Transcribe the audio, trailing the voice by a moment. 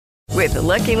With the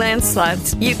Lucky Land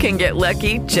Slots, you can get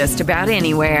lucky just about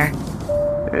anywhere.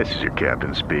 This is your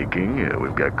captain speaking.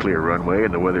 We've got clear runway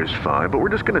and the weather's fine, but we're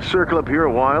just going to circle up here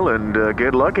a while and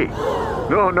get lucky.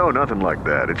 No, nothing like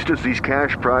that. It's just these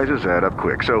cash prizes add up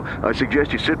quick. So I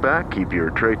suggest you sit back, keep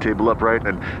your tray table upright,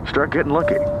 and start getting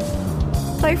lucky.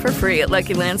 Play for free at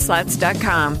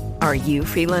LuckyLandSlots.com. Are you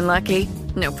feeling lucky?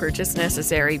 No purchase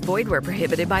necessary. Void where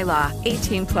prohibited by law.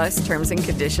 18 plus terms and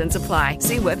conditions apply.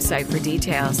 See website for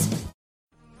details.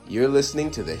 You're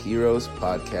listening to the Heroes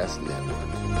Podcast Network.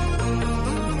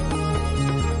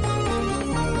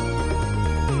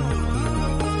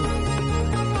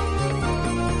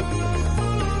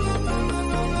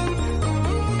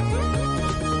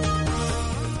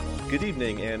 Good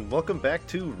evening, and welcome back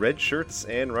to Red Shirts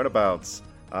and Runabouts,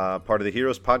 part of the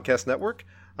Heroes Podcast Network.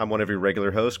 I'm one of your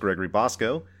regular hosts, Gregory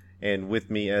Bosco, and with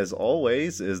me, as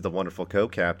always, is the wonderful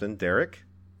co-captain, Derek.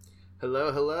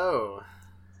 Hello.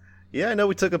 Yeah, I know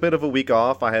we took a bit of a week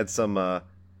off. I had some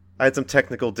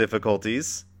technical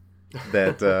difficulties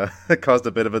that caused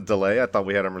a bit of a delay. I thought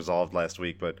we had them resolved last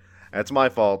week, but that's my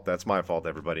fault. That's my fault,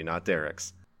 everybody, not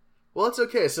Derek's. Well, it's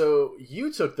okay. So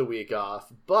you took the week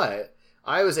off, but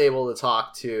I was able to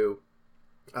talk to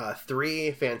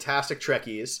three fantastic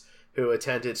Trekkies who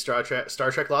attended Star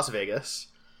Trek Las Vegas,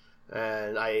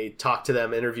 and I talked to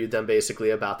them, interviewed them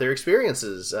basically about their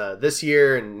experiences this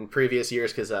year and previous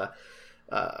years, because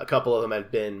a couple of them had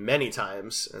been many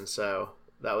times, and so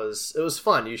it was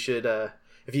fun. You should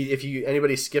if you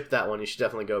anybody skipped that one, you should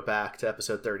definitely go back to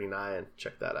episode 39 and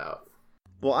check that out.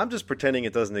 Well, I'm just pretending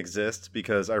it doesn't exist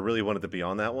because I really wanted to be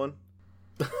on that one.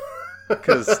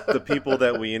 Because the people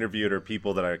that we interviewed are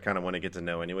people that I kind of want to get to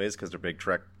know anyways, because they're big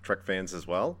Trek fans as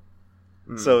well.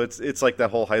 So it's like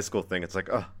that whole high school thing. It's like,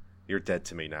 oh, you're dead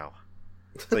to me now.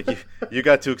 It's like you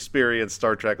got to experience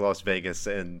Star Trek Las Vegas,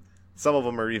 and some of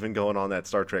them are even going on that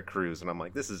Star Trek cruise, and I'm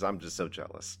like, I'm just so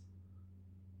jealous.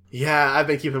 Yeah, I've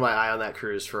been keeping my eye on that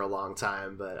cruise for a long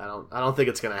time, but I don't think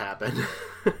it's gonna happen.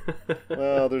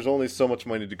 Well, there's only so much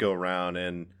money to go around,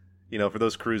 and for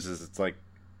those cruises, it's like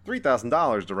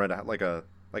 $3,000 to rent like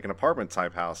an apartment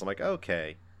type house. I'm like,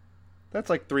 okay, that's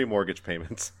like 3 mortgage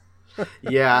payments.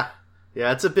 Yeah,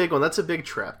 it's a big one. That's a big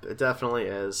trip. It definitely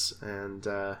is. And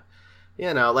so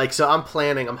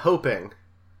I'm hoping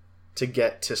to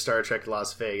get to Star Trek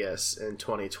Las Vegas in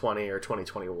 2020 or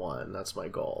 2021. That's my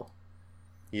goal.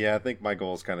 Yeah, I think my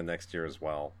goal is kind of next year as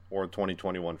well, or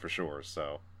 2021 for sure.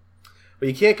 So, but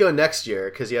you can't go next year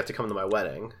because you have to come to my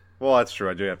wedding. Well, that's true.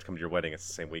 I do have to come to your wedding. It's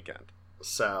the same weekend.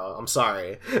 So, I'm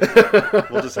sorry.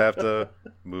 We'll just have to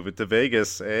move it to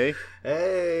Vegas, eh?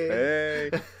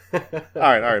 Hey. All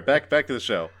right. Back to the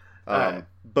show. Right.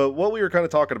 But what we were kind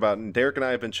of talking about, and Derek and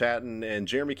I have been chatting, and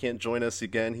Jeremy can't join us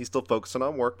again. He's still focusing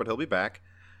on work, but he'll be back.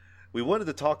 We wanted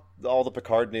to talk all the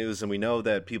Picard news, and we know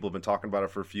that people have been talking about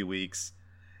it for a few weeks.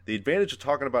 The advantage of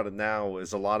talking about it now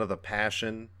is a lot of the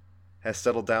passion has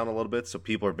settled down a little bit, so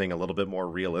people are being a little bit more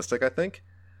realistic, I think.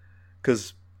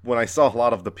 Because when I saw a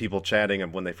lot of the people chatting,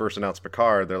 and when they first announced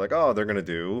Picard, they're like, oh, they're going to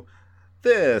do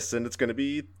this, and it's going to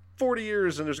be 40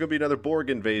 years, and there's going to be another Borg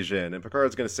invasion, and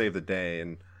Picard's going to save the day.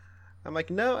 And I'm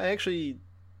like, no, actually,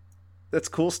 that's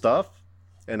cool stuff,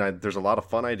 and there's a lot of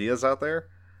fun ideas out there.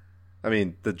 I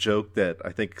mean, the joke that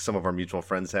I think some of our mutual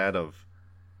friends had of,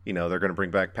 they're going to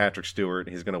bring back Patrick Stewart,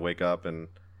 and he's going to wake up, and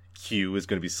Q is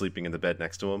going to be sleeping in the bed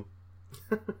next to him.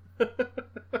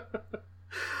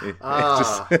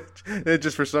 It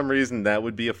just for some reason that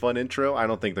would be a fun intro. I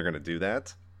don't think they're going to do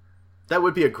that. That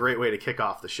would be a great way to kick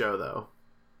off the show, though.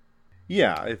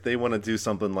 Yeah, if they want to do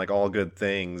something like All Good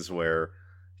Things, where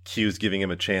Q's giving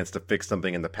him a chance to fix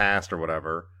something in the past or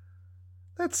whatever,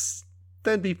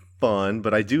 that'd be fun.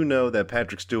 But I do know that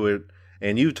Patrick Stewart,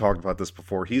 and you talked about this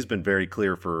before, he's been very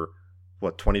clear for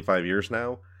 25 years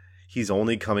now. He's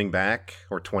only coming back,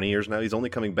 or 20 years now. He's only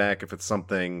coming back if it's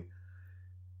something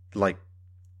like,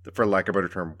 for lack of a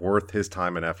better term, worth his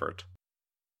time and effort.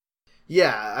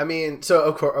 Yeah, I mean, so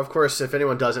of course, if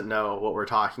anyone doesn't know what we're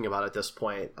talking about at this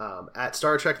point, at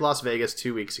Star Trek Las Vegas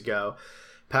 2 weeks ago,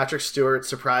 Patrick Stewart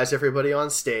surprised everybody on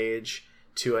stage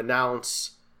to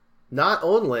announce not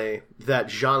only that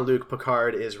Jean-Luc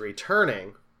Picard is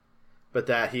returning, but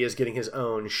that he is getting his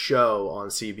own show on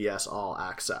CBS All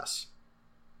Access.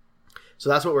 So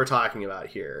that's what we're talking about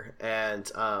here.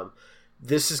 And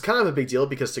this is kind of a big deal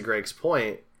because, to Greg's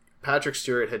point, Patrick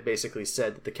Stewart had basically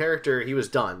said that the character, he was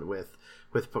done with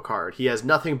Picard. He has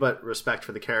nothing but respect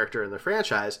for the character and the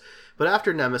franchise, but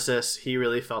after Nemesis, he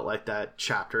really felt like that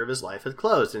chapter of his life had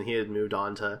closed, and he had moved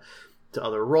on to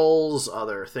other roles,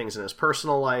 other things in his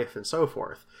personal life, and so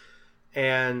forth.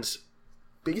 And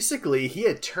basically, he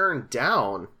had turned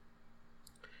down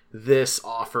this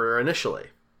offer initially.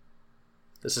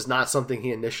 This is not something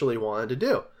he initially wanted to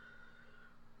do.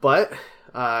 But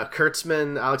Alex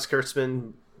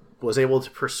Kurtzman was able to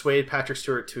persuade Patrick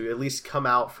Stewart to at least come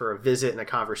out for a visit and a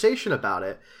conversation about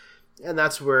it. And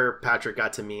that's where Patrick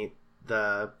got to meet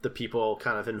the people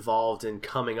kind of involved in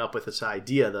coming up with this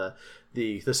idea.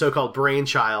 The so-called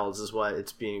brainchilds is what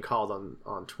it's being called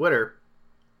on Twitter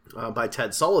by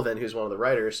Ted Sullivan, who's one of the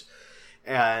writers.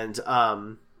 And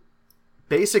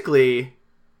basically,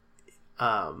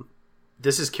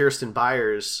 this is Kirsten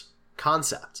Byers'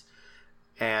 concept.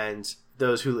 And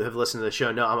those who have listened to the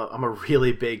show know I'm a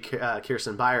really big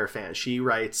Kirsten Beyer fan. She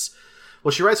writes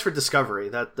for Discovery.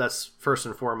 That's first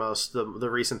and foremost the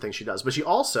recent thing she does. But she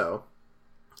also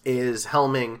is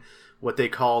helming what they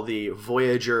call the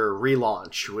Voyager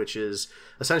relaunch, which is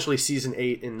essentially season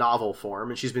 8 in novel form.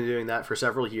 And she's been doing that for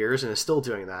several years and is still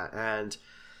doing that. And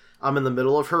I'm in the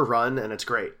middle of her run, and it's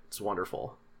great. It's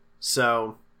wonderful.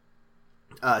 So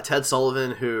Ted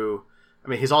Sullivan,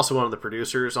 he's also one of the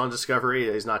producers on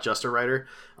Discovery. He's not just a writer.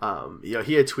 He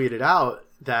had tweeted out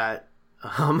that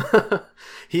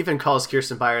he even calls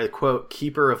Kirsten Beyer the, quote,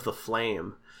 keeper of the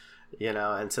flame,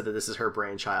 and said that this is her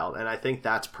brainchild. And I think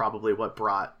that's probably what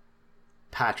brought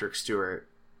Patrick Stewart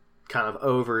kind of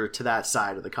over to that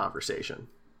side of the conversation.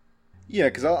 Yeah,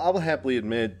 because I'll happily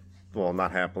admit, well,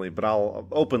 not happily, but I'll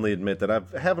openly admit that I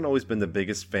haven't always been the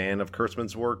biggest fan of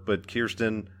Kurtzman's work, but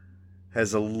Kirsten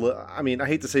has I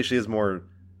hate to say she has more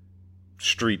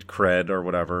street cred or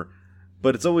whatever,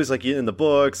 but it's always like in the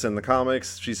books and the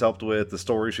comics she's helped with, the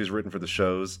stories she's written for the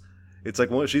shows. It's like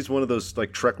she's one of those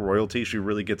like Trek royalty. She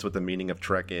really gets what the meaning of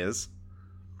Trek is.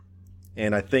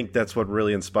 And I think that's what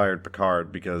really inspired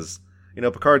Picard, because,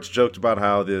 Picard's joked about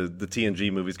how the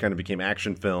TNG movies kind of became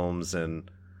action films.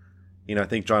 And, I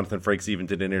think Jonathan Frakes even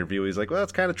did an interview. He's like, well,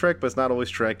 it's kind of Trek, but it's not always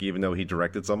Trek, even though he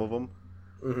directed some of them.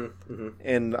 Mm-hmm, mm-hmm.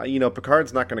 And,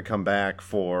 Picard's not going to come back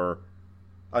for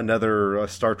another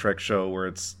Star Trek show where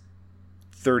it's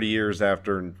 20 years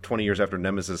after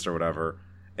Nemesis or whatever,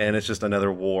 and it's just another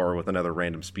war with another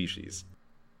random species.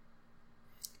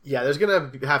 Yeah, there's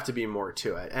going to have to be more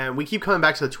to it. And we keep coming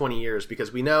back to the 20 years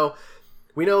because we know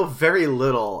very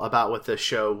little about what this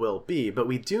show will be, but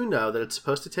we do know that it's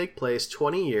supposed to take place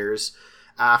 20 years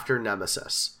after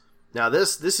Nemesis. Now,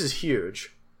 this is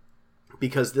huge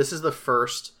because this is the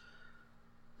first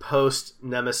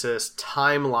post-Nemesis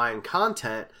timeline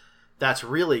content that's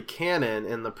really canon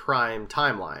in the Prime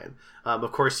timeline.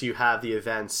 Of course, you have the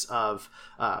events of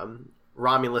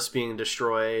Romulus being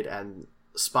destroyed and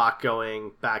Spock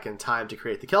going back in time to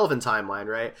create the Kelvin timeline,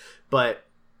 right? But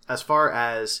as far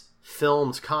as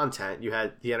filmed content, you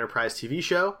had the Enterprise TV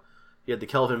show, you had the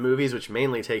Kelvin movies, which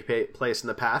mainly take place in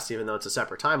the past, even though it's a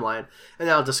separate timeline, and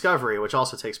now Discovery, which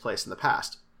also takes place in the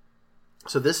past.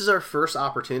 So this is our first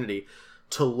opportunity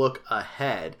to look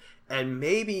ahead and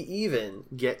maybe even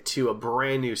get to a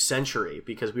brand new century,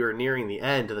 because we were nearing the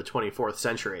end of the 24th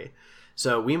century.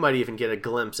 So we might even get a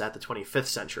glimpse at the 25th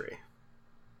century.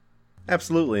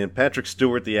 Absolutely, and Patrick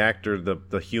Stewart, the actor,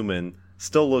 the human,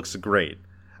 still looks great.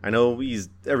 I know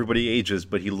everybody ages,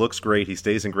 but he looks great. He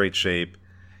stays in great shape.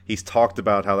 He's talked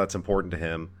about how that's important to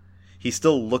him. He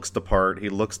still looks the part. He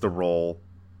looks the role.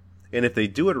 And if they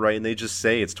do it right and they just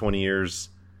say it's 20 years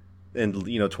and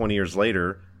 20 years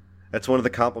later, that's one of the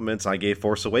compliments I gave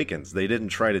Force Awakens. They didn't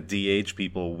try to de-age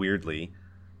people weirdly.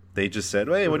 They just said,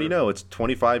 hey, what do you know? It's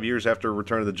 25 years after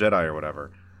Return of the Jedi or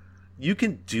whatever. You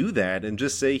can do that and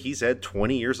just say he's had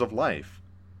 20 years of life.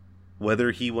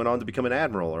 Whether he went on to become an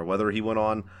admiral or whether he went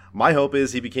on... My hope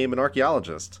is he became an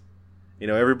archaeologist.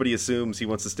 Everybody assumes he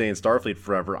wants to stay in Starfleet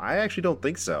forever. I actually don't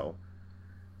think so.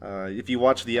 If you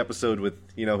watch the episode with,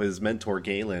 his mentor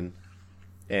Galen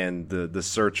and the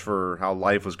search for how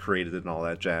life was created and all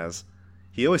that jazz,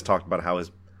 he always talked about how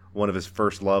one of his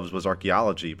first loves was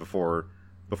archaeology before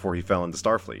he fell into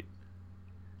Starfleet.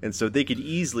 And so they could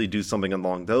easily do something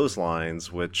along those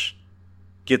lines, which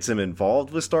gets him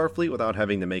involved with Starfleet without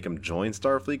having to make him join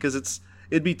Starfleet, because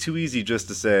it'd be too easy just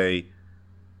to say,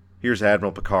 here's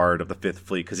Admiral Picard of the Fifth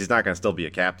Fleet, because he's not going to still be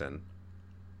a captain.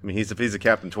 I mean, if he's a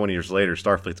captain 20 years later,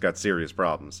 Starfleet's got serious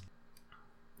problems.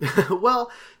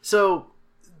 Well, so,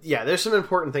 yeah, there's some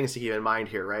important things to keep in mind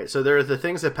here, right? So there are the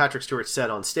things that Patrick Stewart said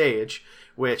on stage,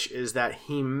 which is that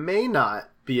he may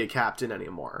not be a captain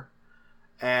anymore.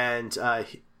 And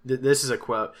this is a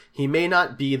quote: he may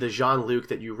not be the Jean-Luc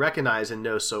that you recognize and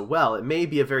know so well. It may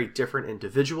be a very different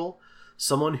individual,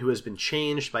 someone who has been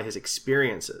changed by his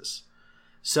experiences.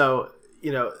 So,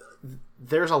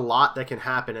 there's a lot that can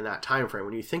happen in that time frame.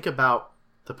 When you think about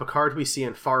the Picard we see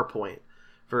in Farpoint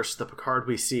versus the Picard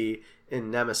we see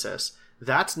in Nemesis,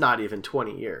 that's not even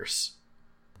 20 years.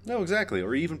 No, exactly.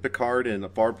 Or even Picard in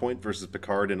Farpoint versus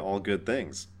Picard in All Good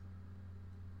Things.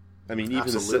 I mean,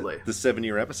 even the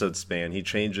 7-year episode span, he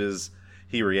changes,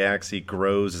 he reacts, he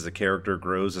grows as a character,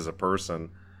 grows as a person,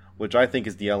 which I think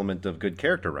is the element of good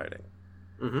character writing.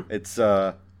 Mm-hmm. It's,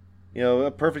 a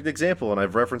perfect example, and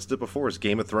I've referenced it before, is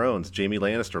Game of Thrones. Jaime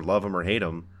Lannister, love him or hate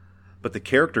him, but the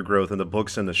character growth in the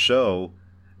books and the show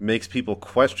makes people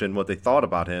question what they thought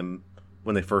about him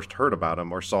when they first heard about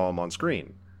him or saw him on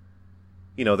screen.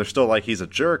 They're still like, he's a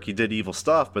jerk, he did evil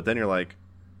stuff, but then you're like,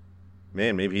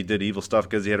 man, maybe he did evil stuff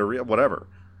because he had a real whatever.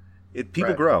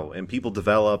 People grow and people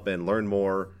develop and learn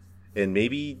more, and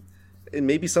maybe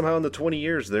somehow in the 20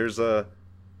 years there's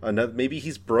another. Maybe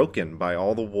he's broken by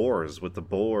all the wars with the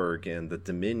Borg and the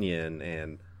Dominion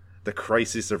and the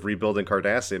crisis of rebuilding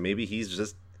Cardassia. Maybe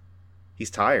he's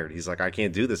tired. He's like, I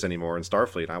can't do this anymore in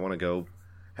Starfleet. I want to go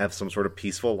have some sort of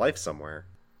peaceful life somewhere.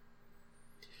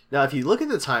 Now, if you look at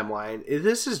the timeline,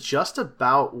 this is just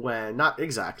about when, not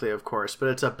exactly, of course, but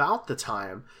it's about the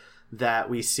time that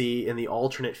we see in the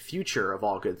alternate future of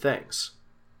All Good Things.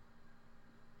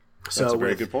 That's a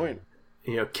very good point.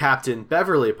 Captain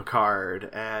Beverly Picard,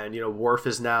 and, Worf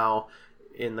is now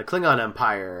in the Klingon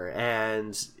Empire,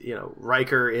 and,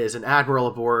 Riker is an admiral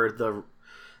aboard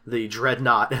the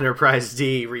Dreadnought Enterprise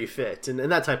D refit, and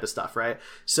that type of stuff, right?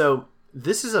 So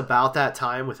this is about that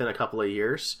time within a couple of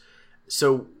years.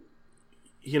 So,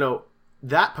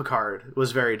 that Picard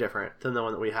was very different than the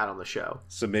one that we had on the show.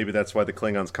 So maybe that's why the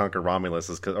Klingons conquer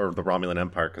Romulus, or the Romulan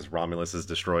Empire, because Romulus is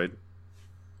destroyed.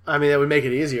 I mean, that would make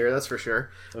it easier, that's for sure.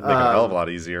 It would make it a hell of a lot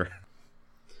easier.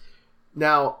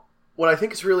 Now, what I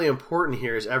think is really important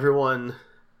here is everyone...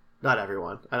 Not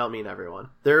everyone. I don't mean everyone.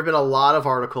 There have been a lot of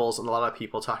articles and a lot of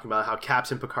people talking about how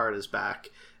Captain Picard is back.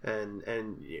 And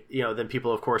then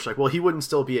people, of course, are like, well, he wouldn't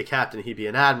still be a captain. He'd be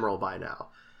an admiral by now.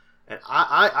 And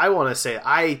I want to say,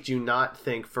 I do not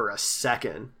think for a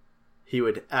second he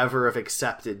would ever have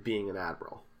accepted being an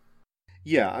admiral.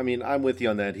 Yeah, I mean, I'm with you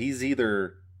on that. He's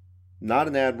either not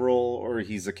an admiral, or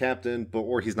he's a captain,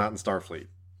 or he's not in Starfleet.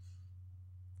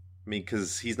 I mean,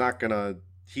 because he's not going to...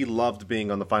 He loved being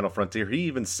on the Final Frontier. He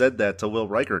even said that to Will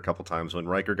Riker a couple times when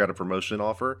Riker got a promotion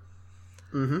offer.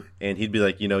 Mm-hmm. And he'd be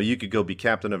like, you could go be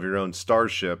captain of your own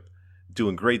starship,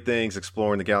 doing great things,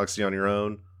 exploring the galaxy on your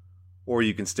own, or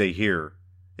you can stay here,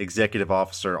 executive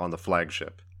officer on the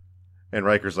flagship. And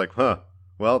Riker's like,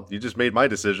 well, you just made my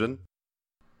decision.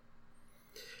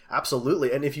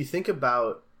 Absolutely. And if you think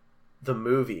about the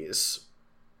movies,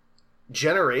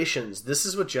 Generations, this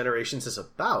is what Generations is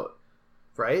about,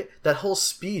 right? That whole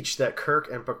speech that Kirk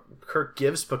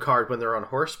gives Picard when they're on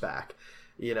horseback,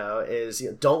 is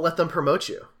don't let them promote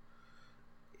you.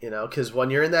 Because when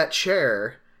you're in that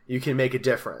chair, you can make a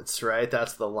difference, right?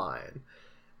 That's the line.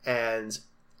 And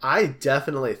I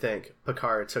definitely think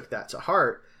Picard took that to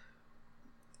heart.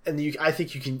 And I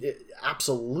think you can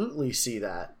absolutely see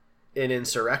that in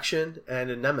Insurrection and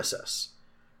in Nemesis.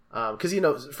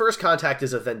 Because, First Contact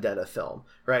is a vendetta film,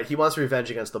 right? He wants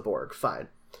revenge against the Borg, fine.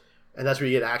 And that's where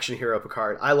you get action hero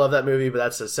Picard. I love that movie, but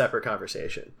that's a separate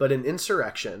conversation. But in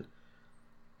Insurrection,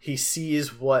 he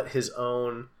sees what his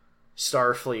own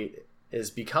Starfleet is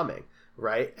becoming,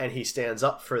 right? And he stands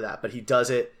up for that, but he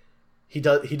doesn't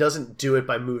do it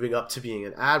by moving up to being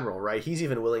an admiral, right? He's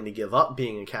even willing to give up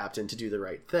being a captain to do the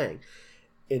right thing.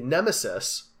 In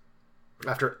Nemesis,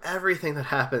 after everything that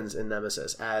happens in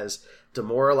Nemesis, as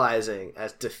demoralizing,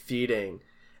 as defeating,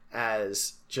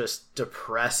 as just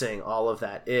depressing all of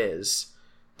that is,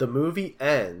 the movie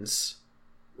ends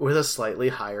with a slightly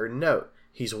higher note.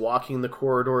 He's walking the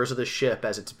corridors of the ship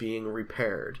as it's being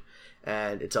repaired,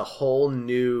 and it's a whole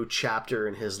new chapter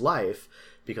in his life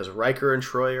because Riker and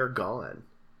Troy are gone.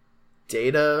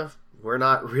 Data, we're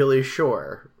not really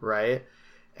sure, right?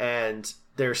 And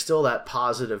there's still that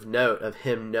positive note of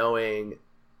him knowing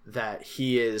that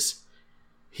he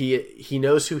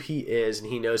knows who he is, and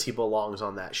he knows he belongs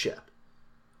on that ship.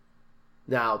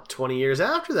 Now, 20 years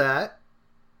after that,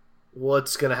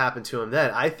 what's going to happen to him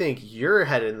then? I think you're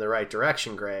headed in the right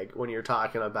direction, Greg, when you're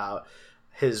talking about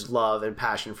his love and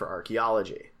passion for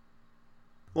archaeology.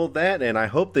 Well, that, and I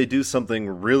hope they do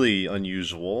something really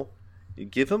unusual.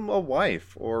 Give him a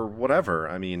wife or whatever.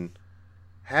 I mean,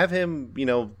 have him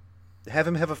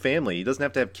have a family. He doesn't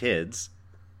have to have kids.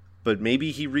 But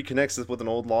maybe he reconnects with an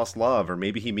old lost love, or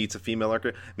maybe he meets a female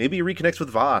archer. Maybe he reconnects with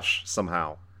Vash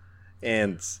somehow.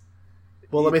 And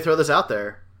let me throw this out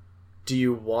there. Do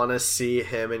you want to see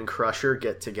him and Crusher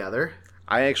get together?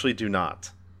 I actually do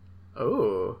not.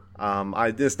 Oh.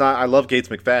 I love Gates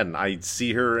McFadden. I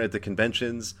see her at the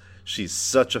conventions. She's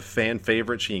such a fan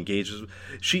favorite. She engages.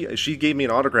 She gave me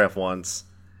an autograph once,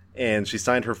 And she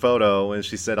signed her photo, and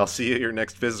she said, "I'll see you at your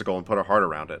next physical," and put her heart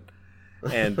around it.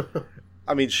 And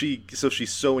I mean,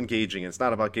 she's so engaging. It's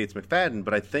not about Gates McFadden,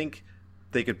 but I think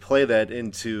they could play that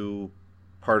into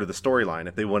part of the storyline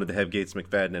if they wanted to have Gates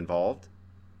McFadden involved.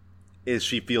 Is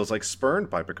she feels like spurned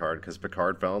by Picard because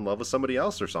Picard fell in love with somebody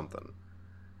else or something.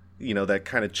 You know, that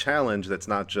kind of challenge that's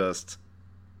not just,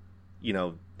 you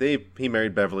know, he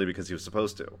married Beverly because he was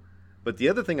supposed to. But the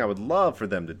other thing I would love for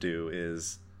them to do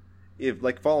is, if,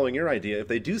 like, following your idea, if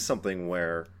they do something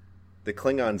where the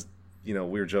Klingons, you know,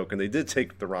 we were joking, they did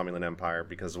take the Romulan Empire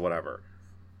because of whatever.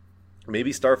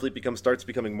 Maybe Starfleet starts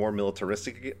becoming more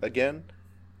militaristic again,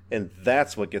 and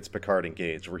that's what gets Picard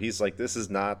engaged, where he's like, this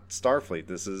is not Starfleet,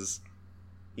 this is,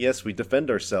 yes, we defend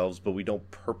ourselves, but we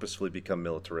don't purposefully become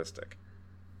militaristic.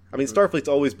 I mean, Starfleet's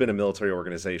always been a military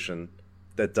organization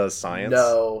that does science.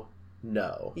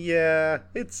 No. Yeah,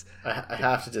 it's... I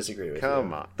have to disagree with you.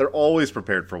 Come on. They're always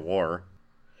prepared for war.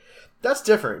 That's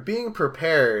different. Being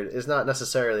prepared is not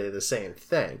necessarily the same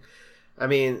thing. I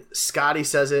mean, Scotty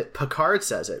says it. Picard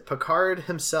says it. Picard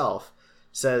himself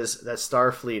says that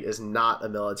Starfleet is not a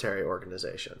military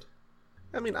organization.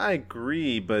 I mean, I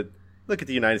agree, but look at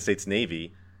the United States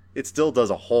Navy. It still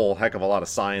does a whole heck of a lot of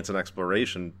science and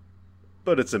exploration,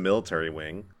 but it's a military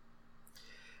wing.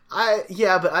 But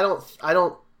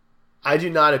I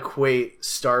do not equate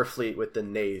Starfleet with the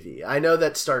Navy. I know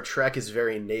that Star Trek is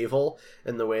very naval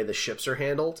in the way the ships are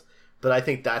handled, but I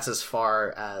think that's as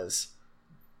far as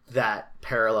that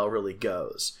parallel really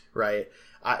goes, right?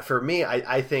 For me,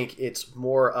 I think it's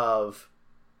more of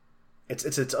it's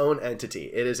its own entity.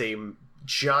 It is a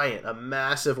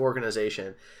massive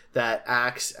organization that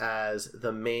acts as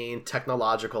the main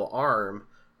technological arm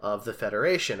of the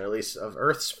Federation, or at least of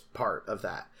Earth's part of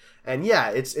that. And yeah,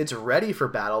 it's ready for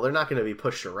battle. They're not going to be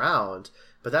pushed around,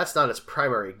 but that's not its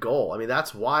primary goal. I mean,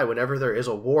 that's why whenever there is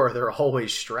a war, they're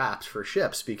always strapped for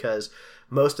ships, because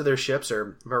most of their ships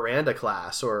are Miranda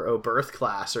class or Oberth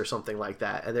class or something like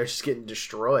that, and they're just getting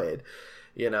destroyed.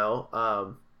 You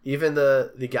know, even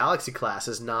the Galaxy class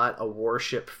is not a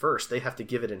warship first. They have to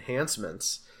give it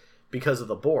enhancements because of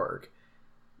the Borg.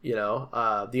 You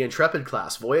know, the Intrepid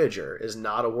class Voyager is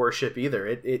not a warship either.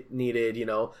 It needed, you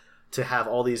know, to have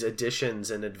all these additions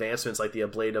and advancements like the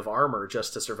ablative armor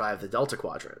just to survive the Delta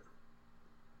Quadrant.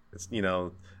 It's, you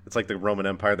know, it's like the Roman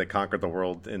Empire that conquered the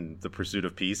world in the pursuit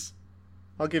of peace.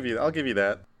 I'll give you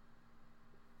that.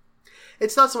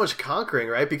 It's not so much conquering,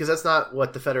 right? Because that's not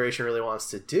what the Federation really wants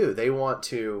to do. They want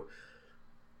to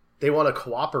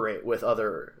cooperate with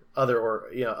other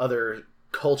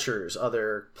cultures,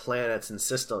 other planets and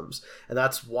systems, and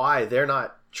that's why they're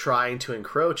not trying to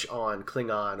encroach on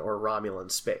Klingon or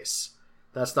Romulan space.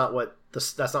 That's not what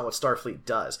Starfleet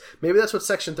does. Maybe that's what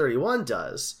Section 31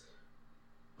 does,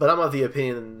 but I'm of the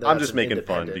opinion that I'm just making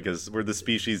fun because we're the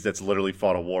species that's literally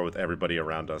fought a war with everybody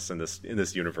around us in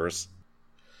this universe.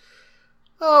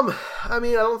 I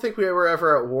mean, I don't think we were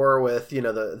ever at war with, you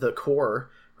know, the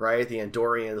core, right? The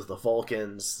Andorians, the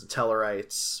Vulcans, the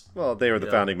Tellarites. Well, they were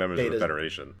the founding members of the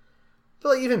Federation. But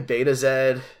like even Beta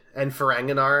Z and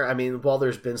Ferenginar, I mean, while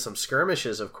there's been some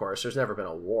skirmishes, of course, there's never been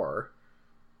a war.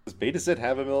 Does Beta Z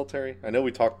have a military? I know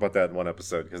we talked about that in one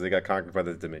episode because they got conquered by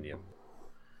the Dominion.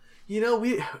 You know,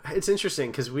 it's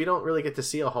interesting because we don't really get to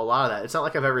see a whole lot of that. It's not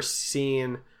like I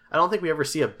don't think we ever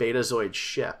see a Betazoid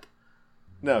ship.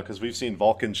 No, because we've seen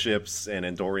Vulcan ships and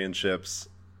Andorian ships.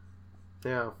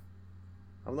 Yeah.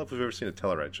 I don't know if we've ever seen a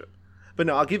Tellarite ship. But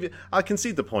no, I'll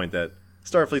concede the point that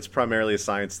Starfleet's primarily a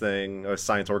science thing, a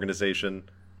science organization,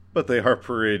 but they are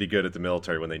pretty good at the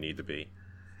military when they need to be.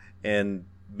 And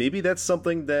maybe that's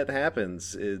something that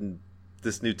happens in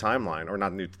this new timeline, or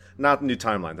not new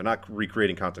timeline. They're not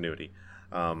recreating continuity.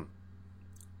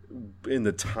 In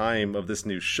the time of this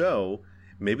new show,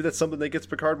 maybe that's something that gets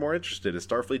Picard more interested, as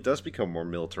Starfleet does become more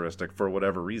militaristic for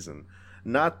whatever reason.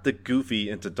 Not the goofy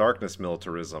Into Darkness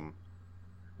militarism,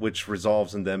 which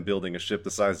resolves in them building a ship the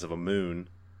size of a moon,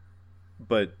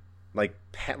 but like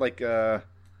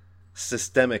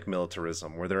systemic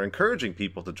militarism, where they're encouraging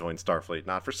people to join Starfleet,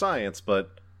 not for science,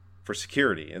 but for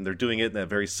security. And they're doing it in that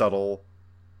very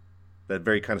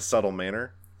kind of subtle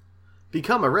manner.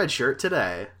 Become a red shirt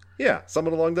today. Yeah,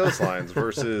 something along those lines,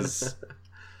 versus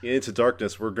Into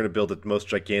Darkness, we're going to build the most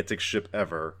gigantic ship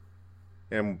ever.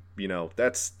 And, you know,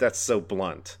 that's so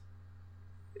blunt.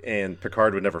 And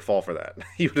Picard would never fall for that.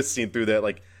 He would have seen through that,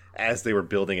 like, as they were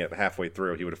building it halfway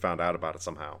through, he would have found out about it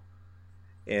somehow.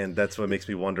 And that's what makes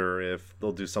me wonder if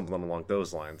they'll do something along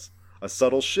those lines. A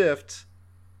subtle shift,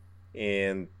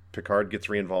 and Picard gets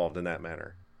re-involved in that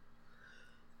manner.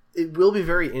 It will be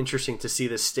very interesting to see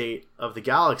the state of the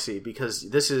galaxy, because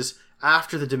this is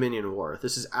after the Dominion War.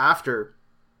 This is after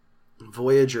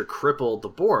Voyager crippled the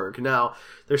Borg. Now,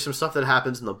 there's some stuff that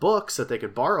happens in the books that they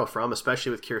could borrow from,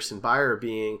 especially with Kirsten Beyer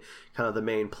being kind of the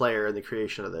main player in the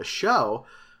creation of this show.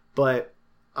 But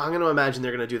I'm going to imagine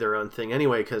they're going to do their own thing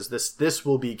anyway, because this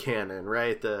will be canon,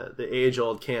 right? The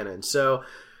age-old canon. So,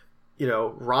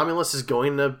 Romulus is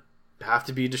going to have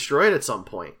to be destroyed at some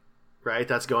point, right?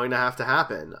 That's going to have to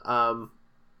happen.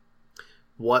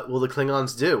 What will the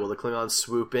Klingons do? Will the Klingons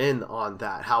swoop in on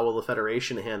that? How will the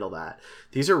Federation handle that?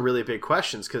 These are really big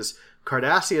questions, because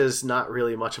Cardassia is not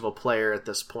really much of a player at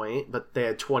this point, but they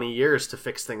had 20 years to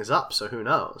fix things up, so who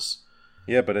knows?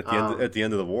 Yeah, but at the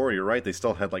end of the war, you're right. They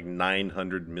still had like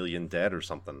 900 million dead or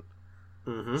something.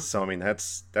 Mm-hmm. So I mean,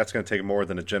 that's going to take more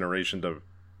than a generation to.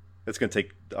 It's going to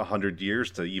take 100 years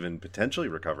to even potentially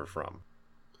recover from.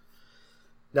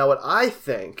 Now, what I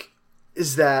think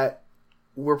is that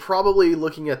we're probably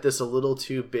looking at this a little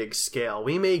too big scale.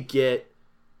 We may get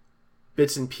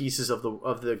bits and pieces of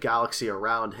the galaxy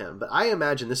around him, but I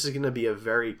imagine this is going to be a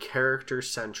very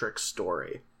character-centric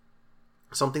story.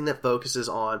 Something that focuses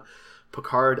on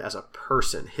Picard as a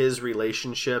person, his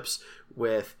relationships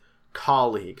with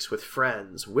colleagues, with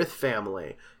friends, with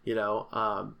family.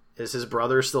 Is his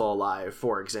brother still alive,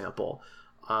 for example?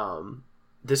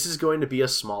 This is going to be a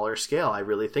smaller scale. I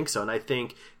really think so. And I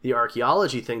think the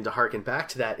archaeology thing, to harken back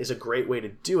to that, is a great way to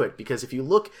do it. Because if you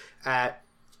look at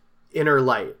Inner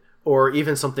Light, or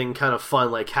even something kind of fun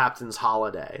like Captain's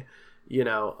Holiday,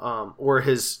 or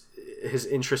his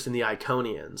interest in the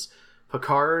Iconians,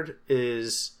 Picard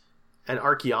is an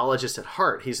archaeologist at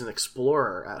heart. He's an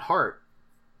explorer at heart.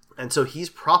 And so he's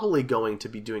probably going to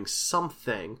be doing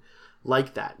something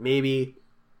like that. Maybe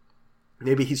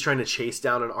he's trying to chase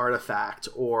down an artifact,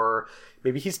 or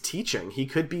maybe he's teaching. He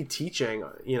could be teaching,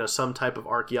 some type of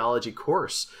archaeology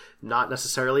course, not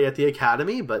necessarily at the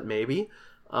academy, but maybe.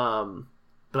 But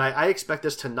I expect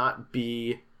this to not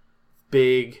be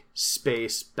big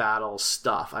space battle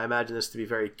stuff. I imagine this to be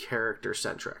very character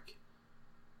centric.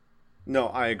 No,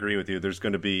 I agree with you. There's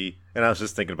going to be, and I was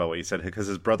just thinking about what you said, because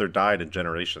his brother died in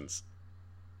Generations.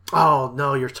 Oh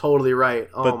no, you're totally right.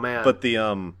 Man. But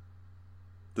the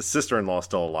sister-in-law is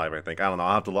still alive, I think. I don't know.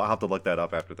 I'll have to look that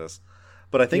up after this.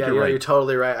 But I think you're right. You're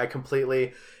totally right.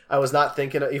 I was not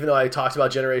thinking, even though I talked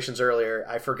about Generations earlier,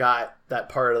 I forgot that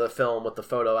part of the film with the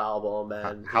photo album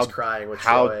and he's crying with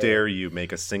How joy. dare you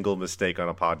make a single mistake on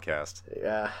a podcast?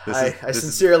 Yeah, I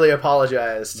sincerely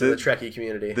apologize to the Trekkie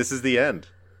community. This is the end.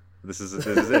 This is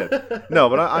it. No,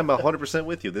 but I'm 100%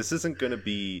 with you. This isn't going to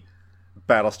be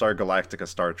Battlestar Galactica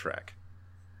Star Trek.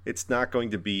 It's not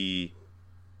going to be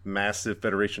massive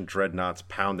Federation dreadnoughts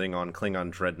pounding on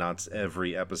Klingon dreadnoughts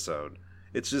every episode.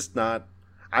 It's just not.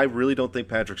 I really don't think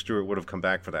Patrick Stewart would have come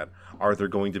back for that. Are there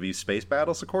going to be space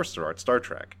battles? Of course there are. It's Star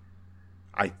Trek.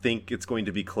 I think it's going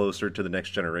to be closer to the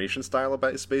Next Generation style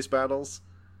of space battles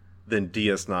than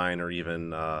DS9 or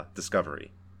even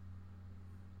Discovery.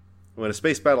 When a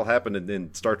space battle happened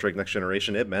in Star Trek Next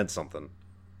Generation, it meant something.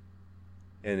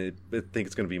 And I think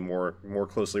it's going to be more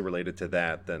closely related to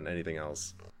that than anything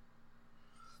else.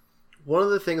 One of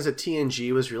the things that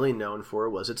TNG was really known for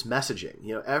was its messaging.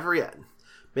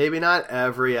 Maybe not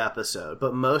every episode,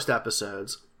 but most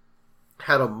episodes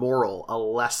had a moral, a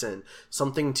lesson,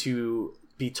 something to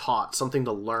be taught, something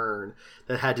to learn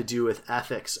that had to do with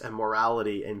ethics and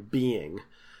morality and being.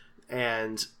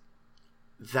 And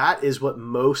that is what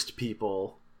most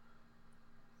people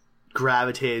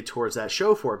gravitated towards that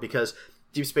show for, because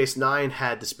Deep Space Nine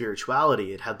had the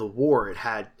spirituality, it had the war, it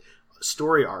had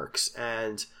story arcs,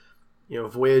 and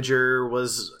Voyager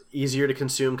was easier to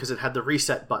consume because it had the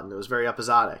reset button. It was very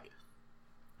episodic.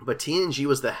 But TNG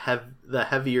was the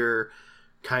heavier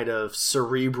kind of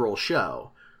cerebral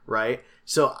show, right?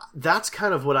 So that's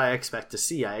kind of what I expect to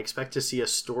see. I expect to see a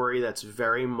story that's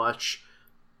very much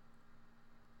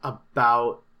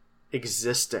about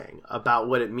existing, about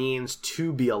what it means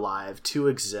to be alive, to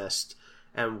exist,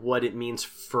 and what it means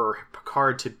for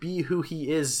Picard to be who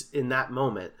he is in that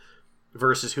moment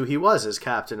versus who he was as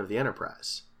captain of the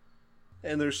Enterprise.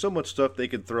 And there's so much stuff they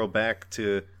could throw back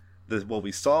to what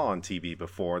we saw on TV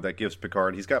before that gives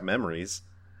Picard, he's got memories.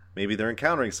 Maybe they're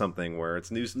encountering something where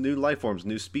it's new life forms,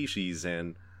 new species,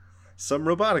 and some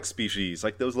robotic species,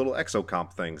 like those little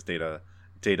exocomp things Data,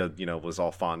 was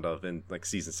all fond of in like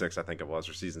season 6, I think it was,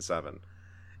 or season 7.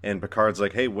 And Picard's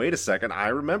like, hey, wait a second, I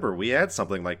remember we had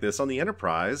something like this on the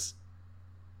Enterprise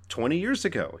 20 years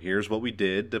ago. Here's what we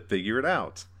did to figure it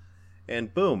out.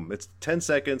 And boom, it's 10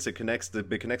 seconds, it connects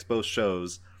both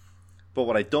shows. But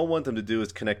what I don't want them to do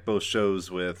is connect both shows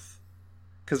with,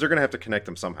 because they're going to have to connect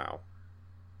them somehow.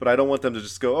 But I don't want them to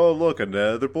just go, oh, look,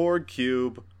 another Borg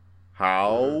cube.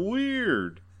 How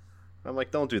weird. I'm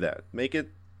like, don't do that. Make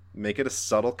it make it a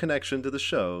subtle connection to the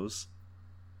shows,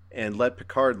 and let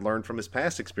Picard learn from his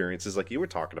past experiences, like you were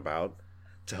talking about,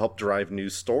 to help drive new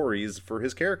stories for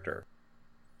his character.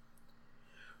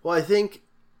 Well, I think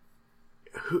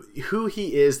who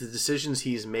he is, the decisions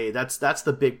he's made, that's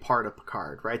the big part of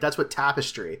Picard, right? That's what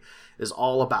Tapestry is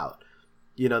all about.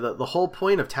 You know, the whole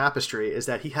point of Tapestry is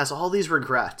that he has all these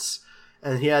regrets,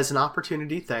 and he has an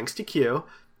opportunity, thanks to Q,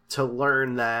 to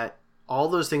learn that all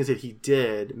those things that he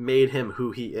did made him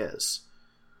who he is.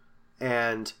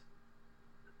 And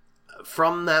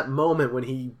from that moment when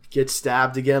he gets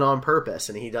stabbed again on purpose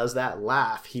and he does that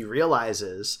laugh, he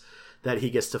realizes that he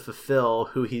gets to fulfill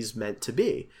who he's meant to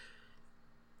be.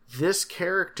 This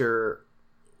character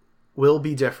will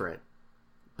be different,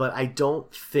 but I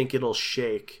don't think it'll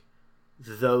shake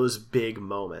those big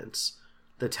moments.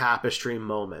 The Tapestry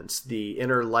moments, the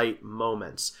Inner Light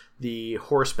moments, the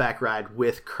horseback ride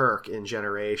with Kirk in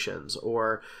Generations,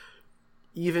 or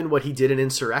even what he did in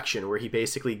Insurrection, where he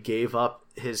basically gave up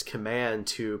his command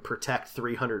to protect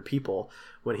 300 people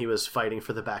when he was fighting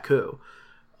for the Baku.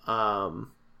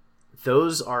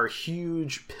 Those are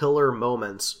huge pillar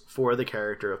moments for the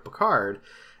character of Picard.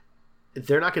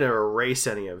 They're not going to erase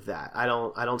any of that. I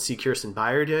don't see Kirsten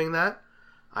Beyer doing that.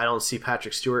 I don't see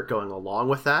Patrick Stewart going along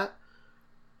with that.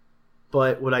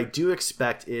 But what I do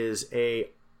expect is a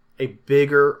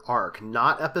bigger arc,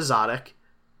 not episodic,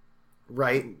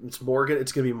 right? It's going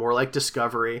to be more like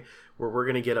Discovery, where we're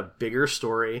going to get a bigger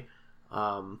story,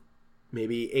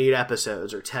 maybe 8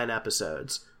 episodes or 10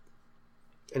 episodes.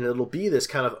 And it'll be this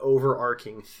kind of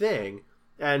overarching thing,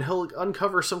 and he'll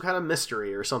uncover some kind of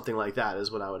mystery or something like that, is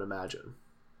what I would imagine.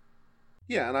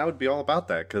 Yeah, and I would be all about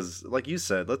that, because, like you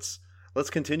said, let's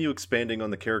continue expanding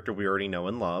on the character we already know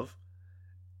and love.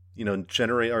 You know,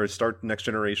 Next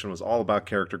Generation was all about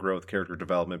character growth, character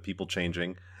development, people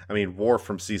changing. I mean, Worf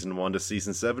from season 1 to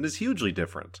season 7 is hugely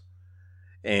different.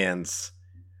 And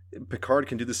Picard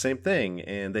can do the same thing,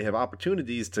 and they have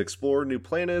opportunities to explore new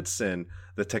planets, and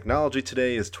the technology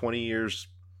today is 20 years,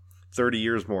 30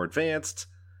 years more advanced.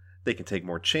 They can take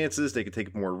more chances, they can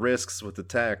take more risks with the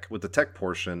tech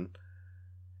portion.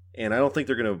 And I don't think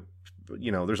they're going to,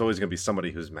 you know, there's always going to be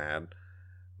somebody who's mad.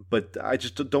 But I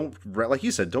just don't, like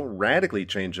you said, don't radically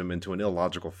change him into an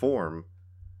illogical form.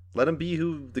 Let him be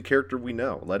the character we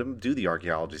know. Let him do the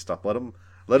archaeology stuff. Let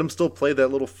him still play that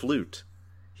little flute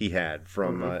he had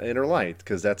from Inner Light,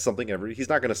 because that's something he's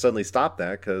not going to suddenly stop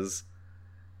that, because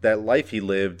that life he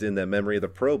lived in that memory of the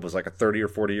probe was like a 30 or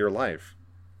 40 year life.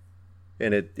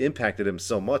 And it impacted him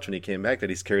so much when he came back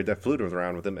that he's carried that flute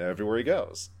around with him everywhere he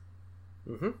goes.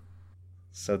 Mm-hmm.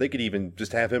 So they could even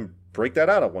just have him break that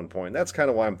out at one point. That's kind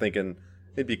of why I'm thinking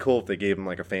it'd be cool if they gave him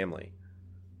like a family.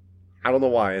 I don't know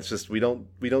why. It's just we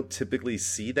don't typically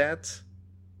see that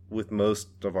with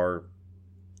most of our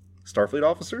Starfleet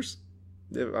officers.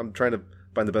 I'm trying to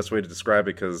find the best way to describe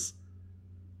it, because,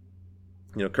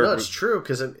 you know, Kirk. No, it's true,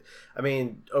 because I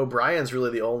mean, O'Brien's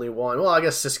really the only one. Well, I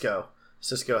guess Cisco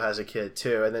has a kid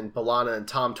too, and then B'Elanna and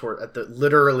Tom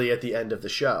literally at the end of the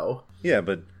show. Yeah,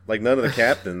 but like none of the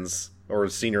captains or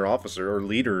senior officer or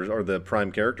leaders or the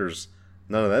prime characters,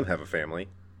 none of them have a family,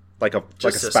 like a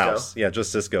spouse. Yeah,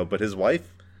 just Cisco. But his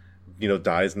wife, you know,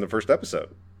 dies in the first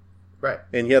episode. Right.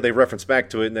 And yeah, they reference back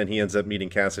to it, and then he ends up meeting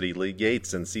Cassidy Lee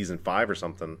Yates in season 5 or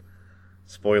something.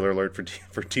 Spoiler alert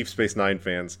for Deep Space Nine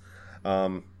fans.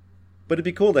 But it'd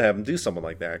be cool to have him do something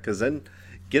like that, because then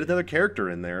get another character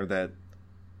in there that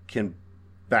can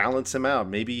balance him out.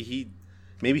 Maybe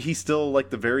he's still like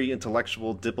the very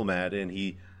intellectual diplomat, and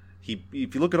he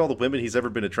if you look at all the women he's ever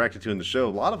been attracted to in the show, a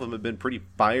lot of them have been pretty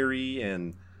fiery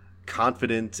and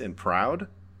confident and proud,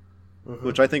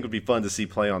 which I think would be fun to see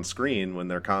play on screen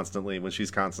when she's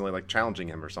constantly like challenging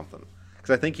him or something. Because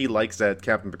I think he likes that,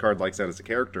 Captain Picard likes that as a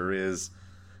character, is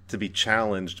to be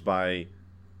challenged by,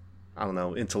 I don't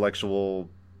know,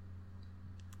 intellectual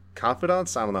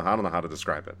confidants. I don't know how to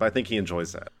describe it, but I think he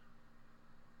enjoys that.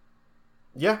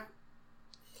 Yeah.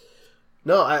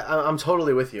 No, I'm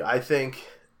totally with you.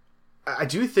 I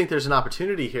do think there's an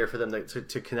opportunity here for them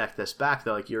to connect this back,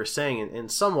 though, like you were saying, in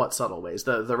somewhat subtle ways.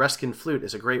 The Reskin flute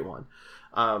is a great one.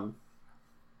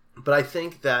 But I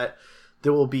think that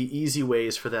there will be easy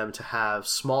ways for them to have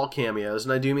small cameos,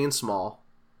 and I do mean small.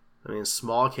 I mean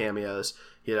small cameos.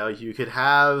 You know, you could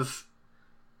have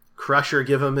Crusher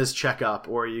give him his checkup,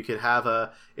 or you could have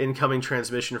a incoming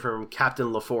transmission from Captain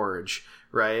LaForge,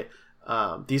 right?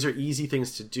 These are easy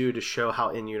things to do to show how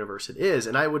in-universe it is,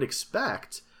 and I would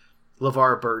expect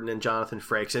LeVar Burton and Jonathan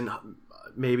Frakes, and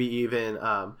maybe even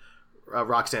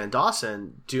Roxanne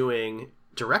Dawson, doing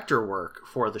director work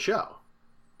for the show.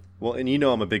 Well, and you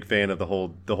know I'm a big fan of the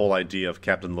whole idea of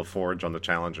Captain LaForge on the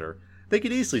Challenger. They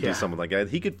could easily do something like that.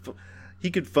 He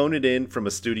could phone it in from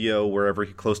a studio wherever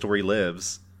close to where he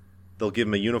lives. They'll give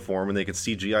him a uniform and they can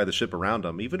CGI the ship around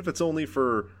him, even if it's only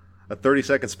for a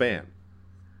 30-second span.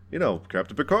 You know,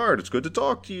 Captain Picard, it's good to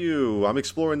talk to you. I'm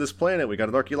exploring this planet. We got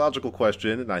an archaeological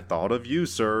question, and I thought of you,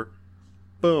 sir.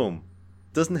 Boom.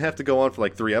 Doesn't have to go on for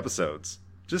like 3 episodes.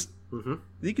 Just,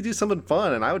 you could do something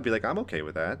fun, and I would be like, I'm okay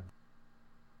with that.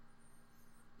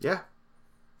 Yeah,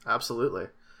 absolutely.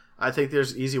 I think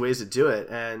there's easy ways to do it.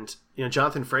 And, you know,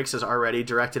 Jonathan Frakes has already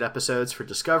directed episodes for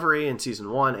Discovery in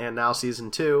season 1 and now season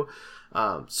 2.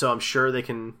 So I'm sure they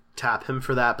can tap him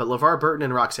for that. But LeVar Burton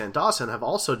and Roxanne Dawson have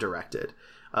also directed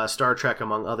Star Trek,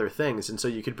 among other things. And so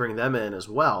you could bring them in as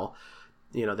well,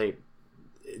 you know,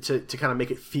 to kind of make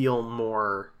it feel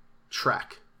more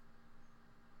Trek.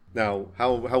 Now,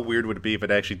 how weird would it be if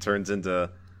it actually turns into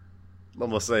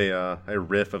almost a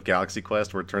riff of Galaxy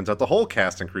Quest, where it turns out the whole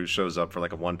cast and crew shows up for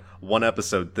like a one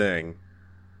episode thing,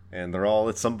 and they're all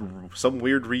at some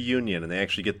weird reunion, and they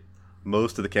actually get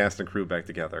most of the cast and crew back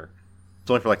together. It's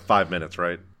only for like 5 minutes,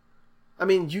 right? I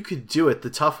mean, you could do it. The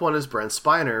tough one is Brent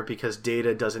Spiner, because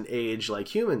Data doesn't age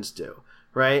like humans do,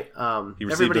 right?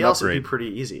 Everybody else would be pretty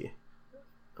easy.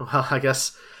 Well, I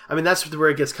guess, I mean, that's where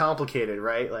it gets complicated,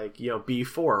 right? Like, you know,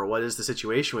 B4, what is the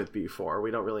situation with B4? We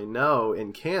don't really know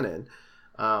in canon,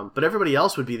 but everybody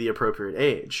else would be the appropriate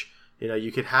age. You know,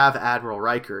 you could have Admiral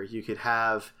Riker, you could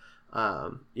have,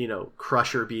 you know,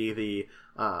 Crusher be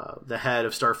the head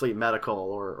of Starfleet Medical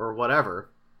or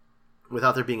whatever,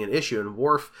 without there being an issue. And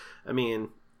Worf, I mean,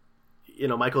 you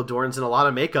know, Michael Dorn's in a lot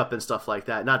of makeup and stuff like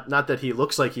that. Not that he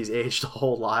looks like he's aged a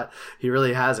whole lot. He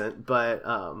really hasn't, but,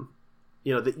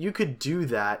 you know, that you could do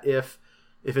that if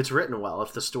it's written well,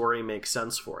 if the story makes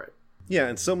sense for it. Yeah,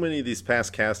 and so many of these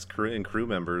past cast and crew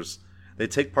members, they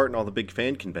take part in all the big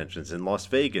fan conventions in Las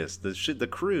Vegas, the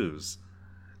cruise.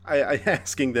 I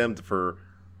asking them for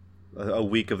a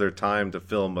week of their time to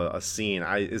film a scene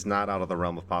is not out of the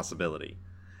realm of possibility.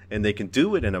 And they can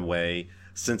do it in a way,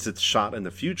 since it's shot in the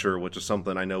future, which is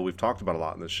something I know we've talked about a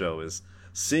lot in the show, is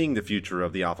seeing the future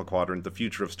of the Alpha Quadrant, the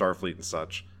future of Starfleet and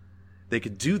such. They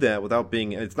could do that without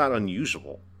being... It's not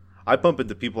unusual. I bump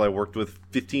into people I worked with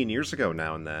 15 years ago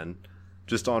now and then,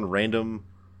 just on random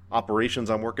operations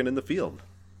I'm working in the field.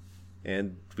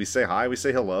 And we say hi, we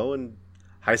say hello, and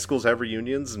high schools have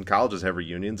reunions and colleges have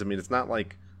reunions. I mean, it's not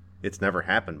like it's never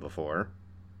happened before.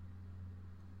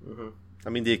 Mm-hmm. I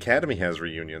mean, the Academy has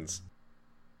reunions.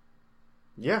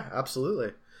 Yeah,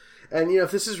 absolutely. And, you know,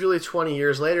 if this is really 20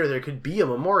 years later, there could be a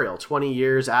memorial 20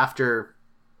 years after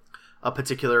a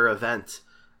particular event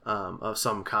of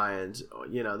some kind.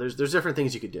 You know, there's different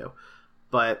things you could do.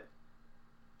 But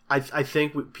I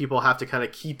think people have to kind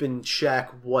of keep in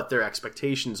check what their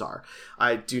expectations are.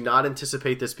 I do not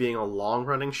anticipate this being a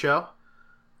long-running show.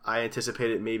 I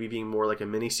anticipate it maybe being more like a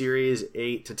miniseries,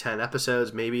 8 to 10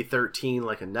 episodes, maybe 13,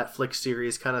 like a Netflix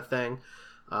series kind of thing.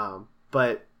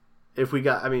 But if we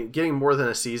got, I mean, getting more than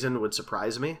a season would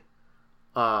surprise me.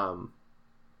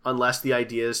 Unless the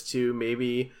idea is to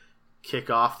maybe kick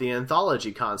off the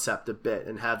anthology concept a bit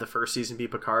and have the first season be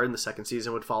Picard and the second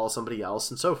season would follow somebody else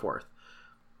and so forth.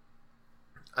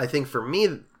 I think for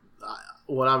me,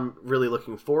 what I'm really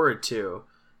looking forward to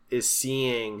is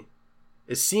seeing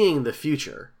the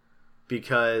future,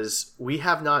 because we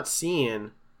have not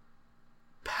seen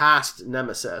past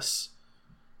Nemesis,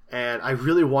 and I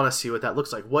really want to see what that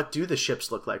looks like. What do the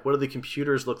ships look like? What do the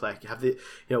computers look like?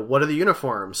 What are the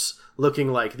uniforms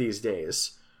looking like these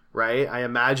days? Right? I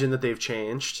imagine that they've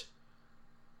changed.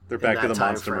 They're back to the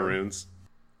Monster Maroons.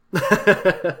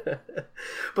 But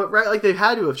right, like, they've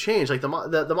had to have changed. Like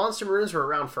the Monster Maroons were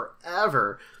around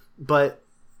forever, but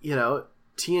you know,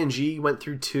 TNG went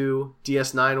through 2,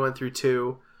 DS9 went through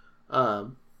 2,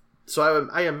 so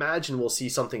I imagine we'll see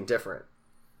something different.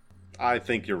 I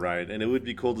think you're right, and it would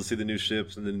be cool to see the new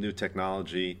ships and the new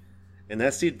technology, and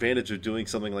that's the advantage of doing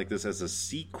something like this as a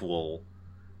sequel.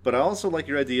 But I also like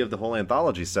your idea of the whole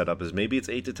anthology setup, is maybe it's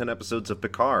 8 to 10 episodes of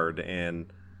Picard,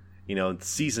 and, you know,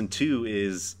 season 2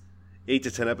 is 8 to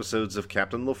 10 episodes of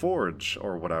Captain LaForge,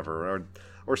 or whatever,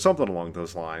 or something along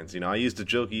those lines. You know, I used to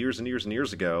joke years and years and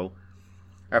years ago,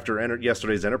 after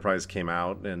yesterday's Enterprise came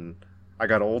out, and I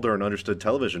got older and understood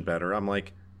television better, I'm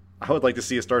like, I would like to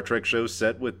see a Star Trek show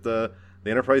set with the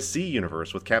Enterprise C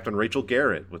universe, with Captain Rachel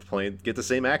Garrett, get the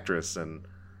same actress, and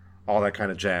all that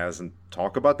kind of jazz, and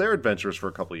talk about their adventures for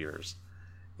a couple years.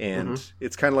 And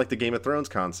it's kind of like the Game of Thrones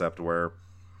concept, where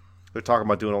they're talking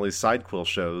about doing all these side quill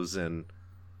shows, and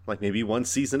like maybe one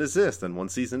season is this, then one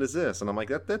season is this, and I'm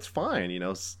like, that's fine, you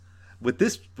know. With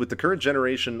the current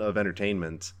generation of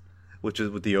entertainment, which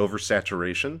is with the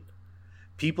oversaturation,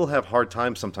 people have hard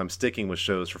time sometimes sticking with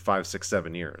shows for 5, 6,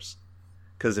 7 years.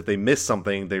 Because if they miss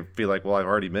something, they feel like, well, I've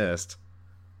already missed,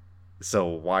 so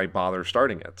why bother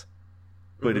starting it?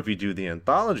 But if you do the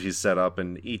anthology setup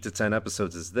and 8 to 10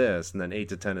 episodes is this, and then 8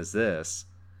 to 10 is this,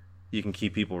 you can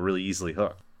keep people really easily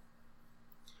hooked.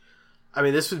 I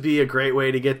mean, this would be a great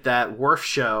way to get that Worf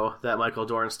show that Michael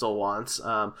Dorn still wants.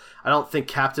 I don't think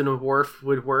Captain Worf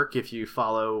would work if you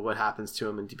follow what happens to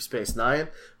him in Deep Space Nine,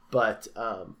 but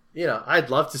I'd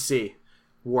love to see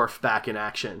Worf back in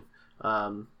action.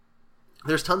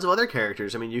 There's tons of other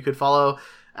characters. I mean, you could follow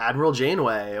Admiral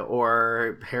Janeway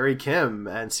or Harry Kim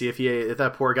and see if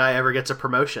that poor guy ever gets a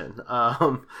promotion.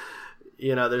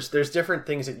 There's different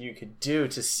things that you could do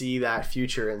to see that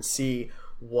future and see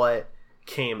what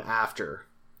came after.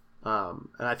 And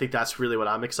I think that's really what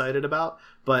I'm excited about.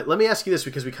 But let me ask you this,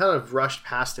 because we kind of rushed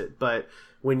past it. But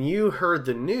when you heard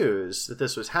the news that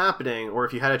this was happening, or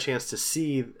if you had a chance to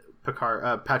see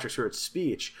Patrick Stewart's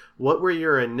speech, what were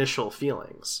your initial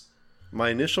feelings? My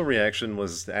initial reaction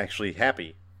was actually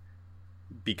happy,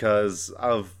 because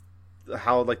of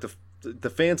how, like, the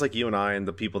fans like you and I and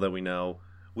the people that we know,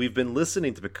 we've been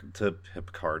listening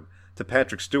to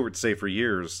Patrick Stewart say for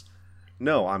years,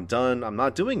 no, I'm done. I'm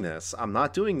not doing this. I'm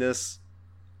not doing this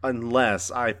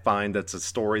unless I find that's a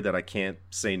story that I can't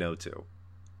say no to.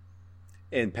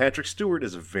 And Patrick Stewart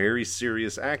is a very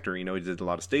serious actor. He did a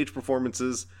lot of stage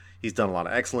performances. He's done a lot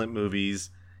of excellent movies.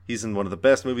 He's in one of the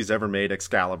best movies ever made,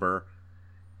 Excalibur.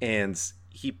 And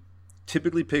he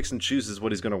typically picks and chooses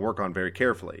what he's going to work on very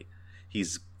carefully.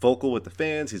 He's vocal with the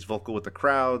fans. He's vocal with the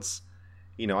crowds.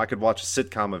 I could watch a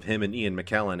sitcom of him and Ian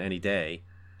McKellen any day.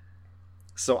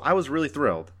 So I was really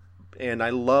thrilled, and I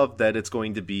love that it's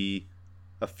going to be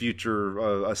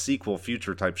a sequel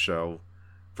future type show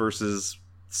versus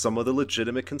some of the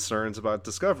legitimate concerns about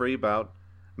Discovery about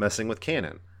messing with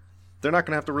canon. They're not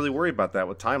going to have to really worry about that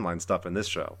with timeline stuff in this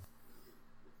show.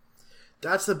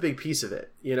 That's the big piece of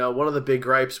it. One of the big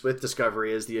gripes with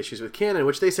Discovery is the issues with canon,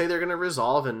 which they say they're going to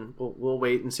resolve, and we'll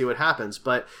wait and see what happens.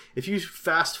 But if you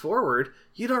fast forward,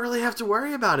 you don't really have to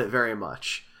worry about it very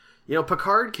much.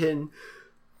 Picard can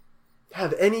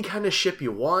have any kind of ship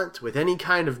you want with any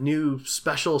kind of new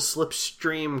special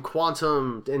slipstream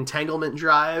quantum entanglement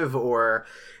drive, or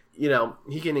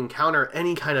he can encounter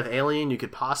any kind of alien you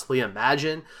could possibly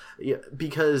imagine,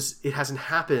 because it hasn't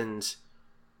happened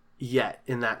yet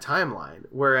in that timeline.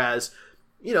 Whereas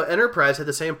Enterprise had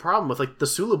the same problem with, like, the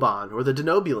Suliban or the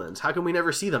Denobulans. How can we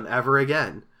never see them ever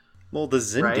again? Well, the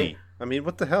Xindi, right? I mean,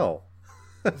 what the hell?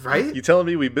 Right? You telling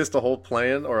me we missed a whole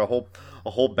plan or a whole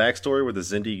backstory where the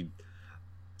Xindi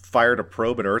fired a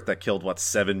probe at Earth that killed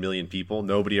 7 million people?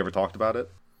 Nobody ever talked about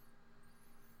it.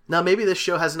 Now maybe this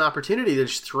show has an opportunity to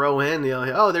just throw in,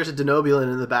 there's a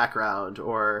Denobulan in the background,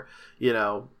 or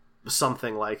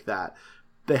something like that.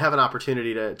 They have an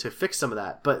opportunity to fix some of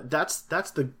that. But that's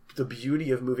the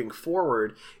beauty of moving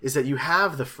forward, is that you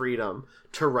have the freedom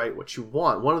to write what you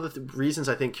want. One of the reasons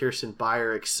I think Kirsten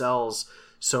Beyer excels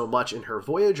so much in her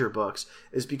Voyager books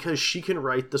is because she can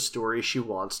write the story she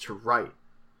wants to write.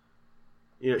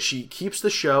 She keeps the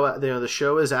show, the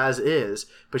show is as is,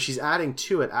 but she's adding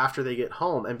to it after they get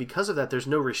home. And because of that, there's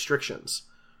no restrictions.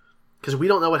 Because we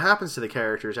don't know what happens to the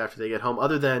characters after they get home,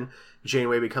 other than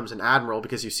Janeway becomes an admiral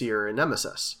because you see her in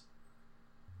Nemesis.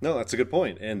 No, that's a good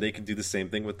point. And they can do the same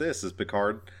thing with this. As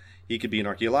Picard, he could be an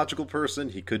archaeological person,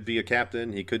 he could be a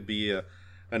captain, he could be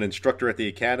an instructor at the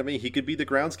academy, he could be the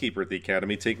groundskeeper at the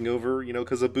academy taking over,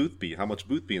 because of Boothby, how much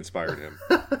Boothby inspired him.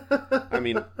 I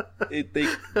mean,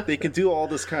 they can do all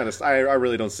this kind of stuff. I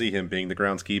really don't see him being the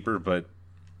groundskeeper, but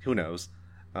who knows?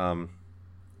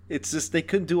 It's just, they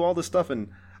couldn't do all this stuff, and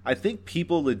I think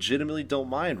people legitimately don't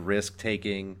mind risk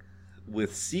taking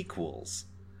with sequels.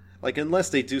 Like, unless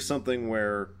they do something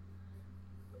where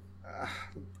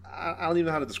I don't even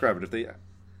know how to describe it.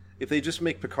 If they just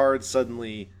make Picard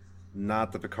suddenly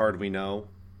not the Picard we know,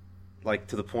 like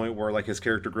to the point where like his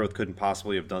character growth couldn't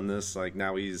possibly have done this. Like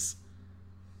now he's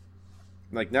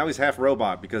half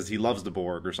robot because he loves the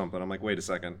Borg or something. I'm like, wait a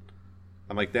second.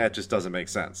 I'm like, that just doesn't make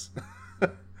sense.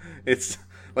 It's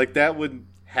like that wouldn't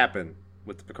happen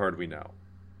with the Picard we know.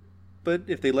 But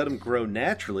if they let him grow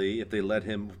naturally, if they let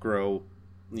him grow,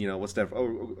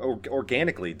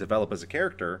 organically develop as a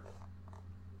character,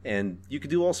 and you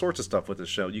could do all sorts of stuff with this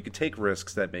show. You could take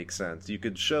risks that make sense. You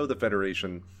could show the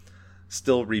Federation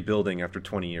still rebuilding after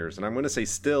 20 years. And I'm going to say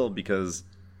still because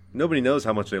nobody knows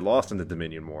how much they lost in the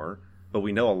Dominion War, but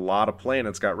we know a lot of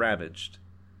planets got ravaged.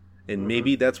 And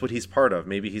maybe that's what he's part of.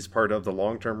 Maybe he's part of the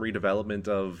long-term redevelopment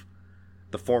of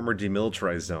the former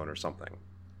demilitarized zone or something.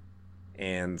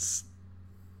 And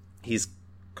he's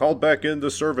called back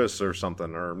into service or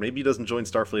something, or maybe he doesn't join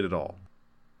Starfleet at all.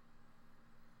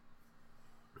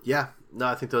 Yeah, no,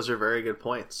 I think those are very good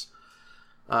points.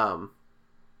 Like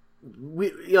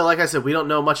I said, we don't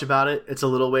know much about it. It's a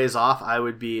little ways off. I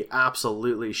would be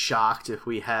absolutely shocked if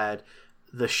we had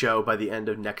the show by the end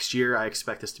of next year. I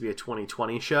expect this to be a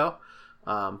 2020 show.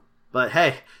 But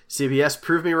hey, CBS,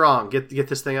 prove me wrong. Get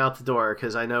this thing out the door,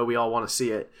 because I know we all want to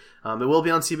see it. It will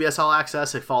be on CBS All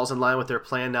Access. It falls in line with their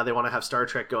plan. Now they want to have Star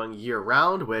Trek going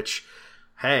year-round, which,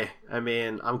 hey, I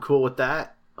mean, I'm cool with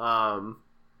that.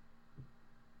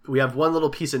 We have one little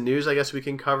piece of news I guess we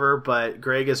can cover, but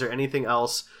Greg, is there anything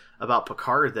else about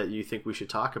Picard that you think we should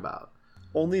talk about?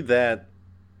 Only that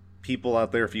people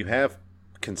out there, if you have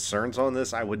concerns on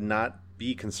this, I would not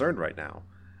be concerned right now.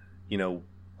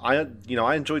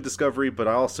 I enjoyed Discovery, but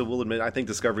I also will admit I think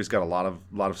Discovery's got a lot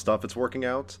of stuff it's working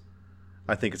out.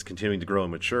 I think it's continuing to grow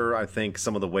and mature. I think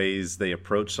some of the ways they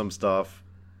approach some stuff,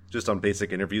 just on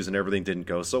basic interviews and everything, didn't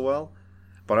go so well.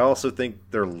 But I also think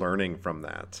they're learning from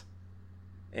that.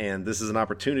 And this is an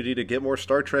opportunity to get more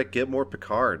Star Trek, get more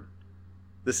Picard.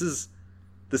 This is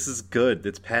good.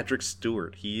 It's Patrick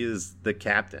Stewart. He is the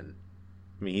captain.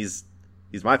 I mean, he's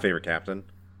my favorite captain.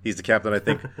 He's the captain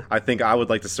I think I would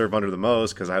like to serve under the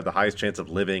most, because I have the highest chance of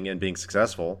living and being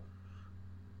successful.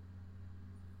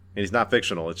 And he's not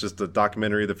fictional. It's just a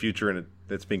documentary of the future, and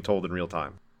it's being told in real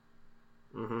time.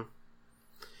 Mm-hmm.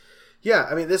 Yeah,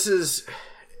 I mean, it's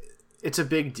a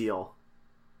big deal.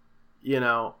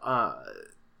 The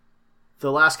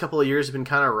last couple of years have been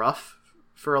kind of rough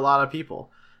for a lot of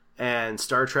people. And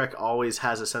Star Trek always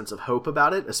has a sense of hope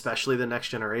about it, especially the Next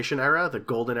Generation era, the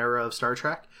golden era of Star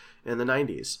Trek in the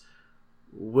 90s.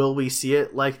 Will we see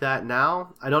it like that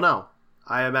now? I don't know.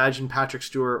 I imagine Patrick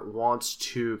Stewart wants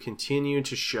to continue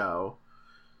to show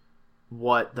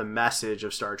what the message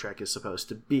of Star Trek is supposed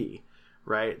to be,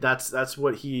 right? That's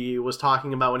what he was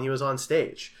talking about when he was on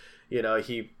stage. He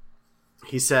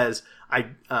says,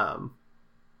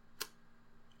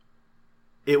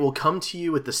 it will come to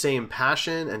you with the same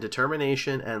passion and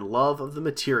determination and love of the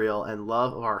material and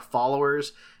love of our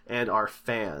followers and our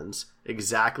fans,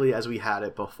 exactly as we had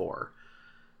it before.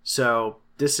 So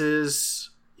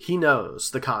he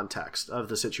knows the context of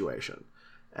the situation,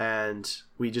 and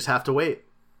we just have to wait.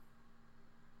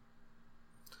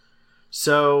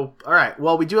 So, all right.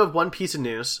 Well, we do have one piece of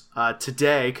news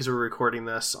today, because we're recording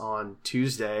this on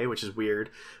Tuesday, which is weird,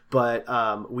 but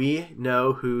we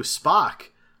know who Spock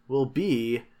will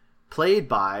be played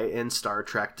by in Star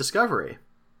Trek Discovery.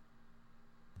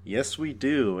 Yes, we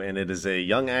do, and it is a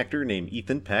young actor named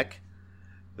Ethan Peck,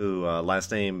 who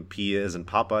last name P as in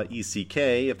Papa,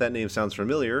 E-C-K. If that name sounds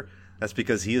familiar, that's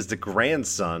because he is the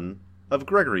grandson of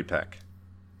Gregory Peck.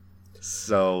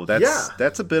 So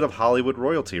that's a bit of Hollywood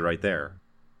royalty right there.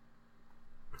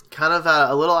 Kind of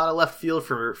a little out of left field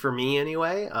for me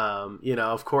anyway.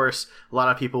 Of course, a lot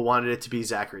of people wanted it to be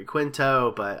Zachary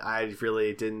Quinto, but I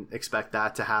really didn't expect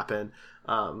that to happen.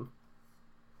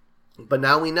 But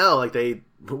now we know,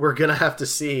 we're going to have to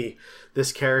see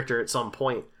this character at some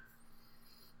point.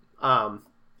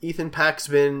 Ethan Peck's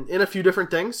been in a few different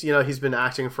things. He's been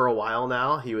acting for a while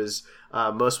now. He was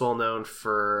most well known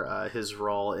for his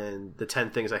role in the 10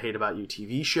 Things I Hate About You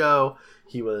TV show.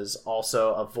 He was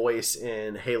also a voice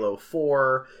in Halo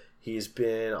 4. He was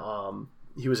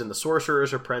in The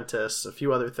Sorcerer's Apprentice, a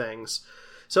few other things.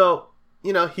 So,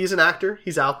 he's an actor.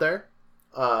 He's out there.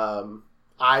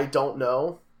 I don't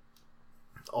know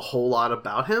a whole lot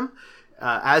about him.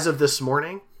 As of this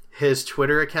morning, his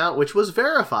Twitter account, which was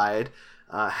verified,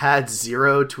 had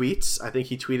 0 tweets. I think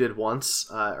he tweeted once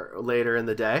later in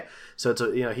the day. So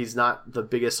he's not the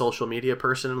biggest social media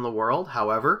person in the world.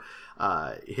 However,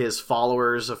 his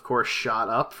followers, of course, shot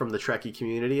up from the Trekkie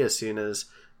community as soon as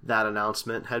that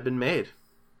announcement had been made.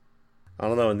 I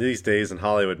don't know. In these days in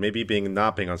Hollywood, maybe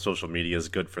not being on social media is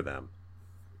good for them.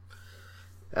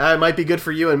 It might be good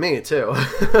for you and me too.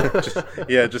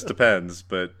 It just depends.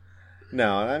 But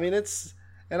no, I mean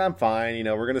and I'm fine.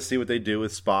 We're going to see what they do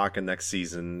with Spock in next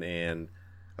season, and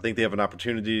I think they have an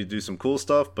opportunity to do some cool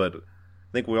stuff, but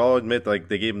I think we all admit they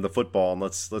gave him the football, and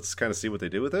let's kind of see what they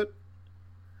do with it.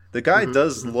 The guy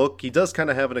does kind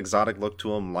of have an exotic look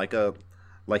to him, like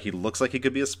he looks like he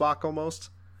could be a Spock almost.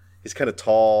 He's kind of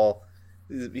tall.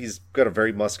 He's got a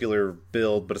very muscular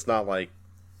build, but it's not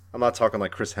I'm not talking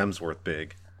like Chris Hemsworth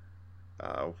big.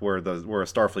 Where a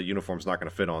Starfleet uniform's not going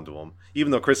to fit onto him.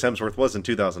 Even though Chris Hemsworth was in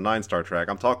 2009 Star Trek,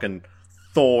 I'm talking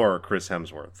Thor Chris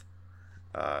Hemsworth.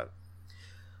 But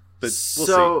we'll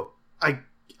see.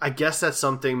 I guess that's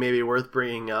something maybe worth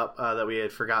bringing up that we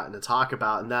had forgotten to talk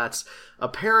about, and that's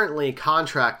apparently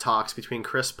contract talks between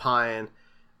Chris Pine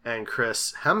and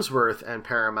Chris Hemsworth and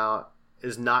Paramount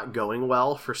is not going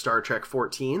well for Star Trek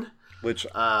 14. Which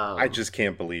I just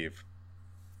can't believe.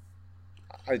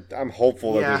 I'm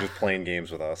hopeful that they're just playing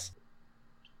games with us.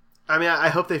 I mean, I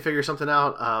hope they figure something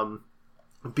out.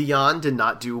 Beyond did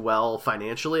not do well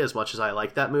financially as much as I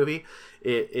like that movie.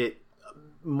 It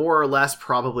more or less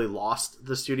probably lost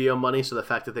the studio money, so the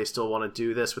fact that they still want to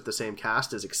do this with the same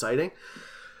cast is exciting.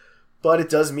 But it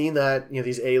does mean that,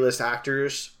 these A-list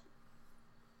actors,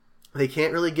 they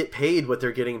can't really get paid what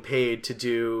they're getting paid to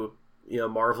do,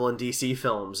 Marvel and DC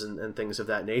films and things of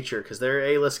that nature, because they're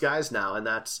A-list guys now, and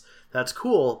that's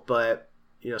cool. But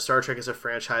Star Trek is a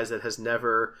franchise that has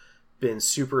never been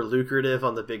super lucrative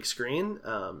on the big screen,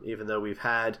 even though we've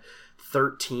had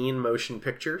 13 motion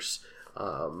pictures.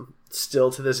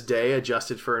 Still to this day,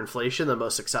 adjusted for inflation, the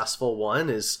most successful one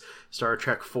is Star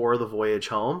Trek IV: The Voyage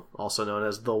Home, also known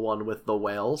as the one with the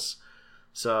whales.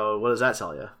 So what does that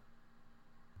tell you?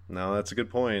 No, that's a good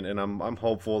point, and I'm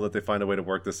hopeful that they find a way to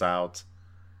work this out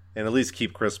and at least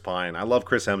keep Chris Pine. I love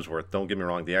Chris Hemsworth, don't get me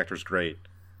wrong, the actor's great,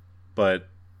 but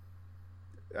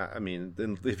I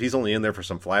mean, if he's only in there for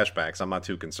some flashbacks, I'm not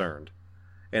too concerned.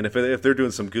 And if they're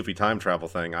doing some goofy time travel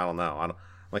thing, I don't know.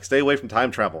 Stay away from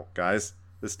time travel, guys.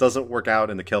 This doesn't work out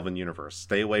in the Kelvin universe.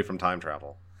 Stay away from time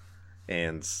travel.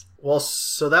 And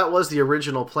so that was the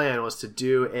original plan, was to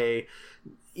do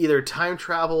either time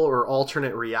travel or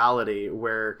alternate reality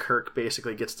where Kirk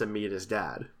basically gets to meet his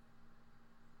dad.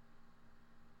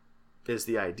 Is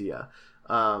the idea.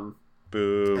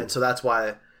 Boo. And so that's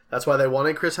why they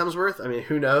wanted Chris Hemsworth. I mean,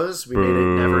 who knows? We may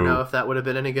never know if that would have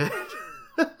been any good.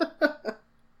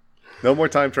 No more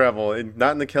time travel,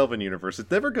 not in the Kelvin universe.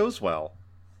 It never goes well.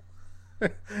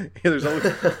 There's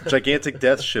always gigantic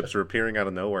death ships are appearing out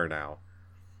of nowhere now.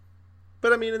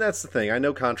 But I mean, and that's the thing. I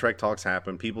know contract talks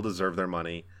happen. People deserve their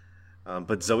money.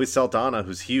 But Zoe Saldana,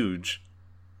 who's huge,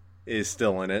 is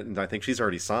still in it, and I think she's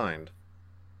already signed.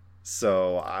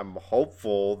 So I'm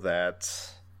hopeful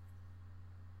that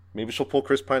maybe she'll pull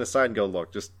Chris Pine aside and go,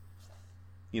 look, just,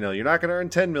 you're not going to earn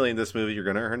 $10 million this movie. You're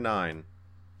going to earn $9 million.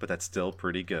 But that's still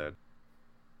pretty good.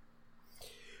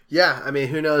 Yeah, I mean,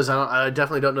 who knows? I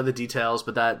definitely don't know the details,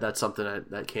 but that's something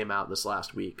that came out this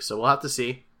last week. So we'll have to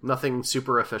see. Nothing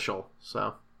super official.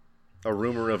 So a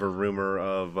rumor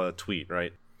of a tweet,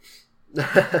 right?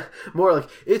 More like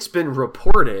it's been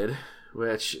reported,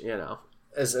 which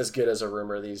is as good as a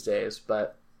rumor these days.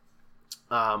 But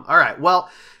all right. Well,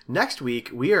 next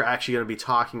week we are actually going to be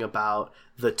talking about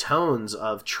the tones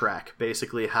of Trek,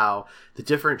 basically how the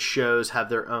different shows have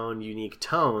their own unique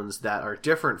tones that are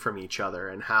different from each other,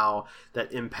 and how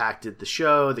that impacted the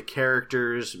show, the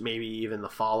characters, maybe even the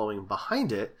following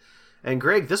behind it. And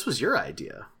Greg, this was your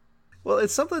idea. Well,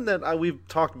 it's something that we've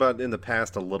talked about in the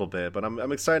past a little bit, but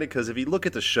I'm excited because if you look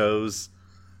at the shows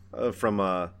from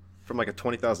like a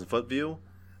 20,000 foot view,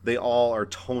 they all are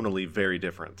tonally very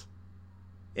different.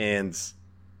 And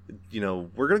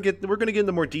we're gonna get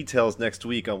into more details next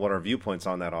week on what our viewpoints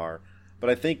on that are. But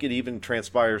I think it even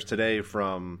transpires today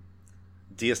from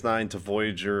DS9 to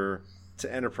Voyager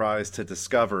to Enterprise to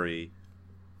Discovery.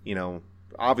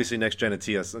 Obviously Next Gen and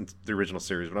TS and the original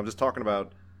series, but I'm just talking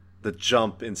about the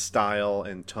jump in style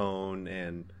and tone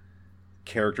and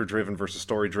character driven versus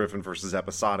story driven versus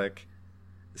episodic.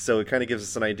 So it kind of gives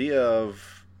us an idea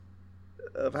of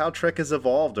how Trek has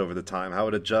evolved over the time, how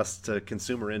it adjusts to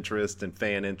consumer interest and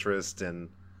fan interest, and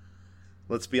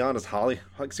let's be honest,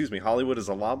 Hollywood is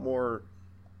a lot more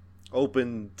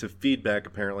open to feedback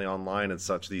apparently online and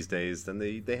such these days than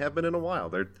they have been in a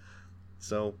while.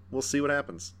 So we'll see what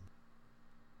happens.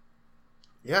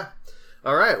 Yeah.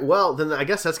 All right. Well, then I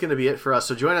guess that's going to be it for us.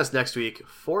 So join us next week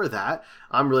for that.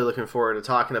 I'm really looking forward to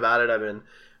talking about it. I've been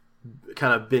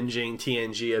kind of binging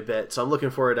TNG a bit, so I'm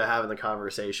looking forward to having the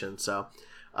conversation. So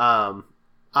I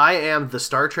am the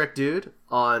Star Trek Dude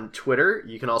on Twitter.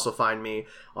 You can also find me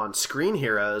on Screen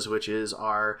Heroes, which is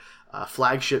our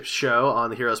flagship show on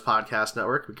the Heroes Podcast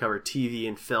Network. We cover TV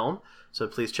and film, so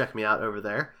please check me out over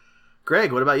there.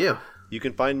 Greg, what about you? You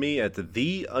can find me at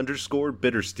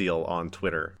 _Bittersteel on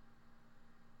Twitter.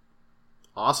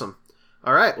 Awesome.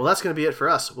 All right, well, that's going to be it for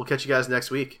us. We'll catch you guys next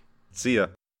week. See ya.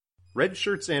 Red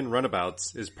Shirts and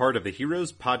Runabouts is part of the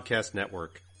Heroes Podcast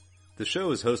Network. The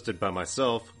show is hosted by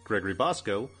myself, Gregory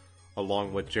Bosco,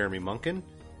 along with Jeremy Munkin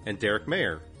and Derek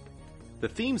Mayer. The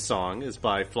theme song is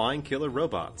by Flying Killer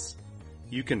Robots.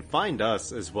 You can find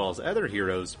us, as well as other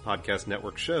Heroes Podcast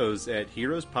Network shows, at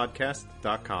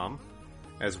heroespodcast.com,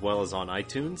 as well as on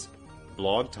iTunes,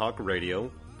 Blog Talk Radio,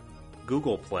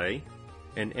 Google Play,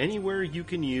 and anywhere you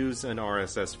can use an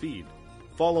RSS feed.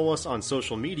 Follow us on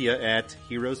social media at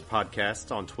Heroes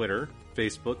Podcast on Twitter,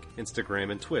 Facebook,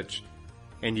 Instagram, and Twitch.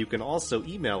 And you can also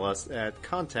email us at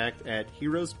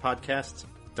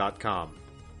contact@heroespodcasts.com.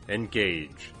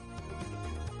 Engage.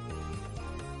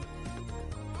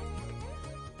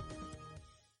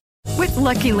 With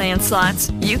Lucky Land Slots,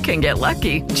 you can get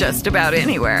lucky just about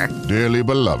anywhere. Dearly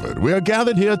beloved, we are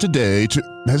gathered here today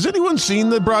to... Has anyone seen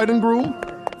the bride and groom?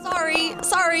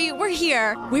 Sorry, we're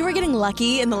here. We were getting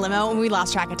lucky in the limo and we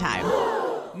lost track of time.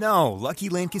 No, Lucky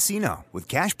Land Casino, with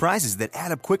cash prizes that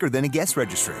add up quicker than a guest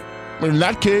registry. In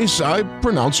that case, I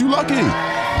pronounce you lucky.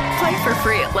 Play for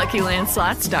free at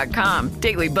LuckyLandSlots.com.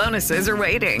 Daily bonuses are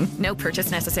waiting. No purchase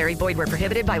necessary. Void where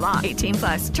prohibited by law.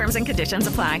 18+. Terms and conditions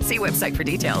apply. See website for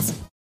details.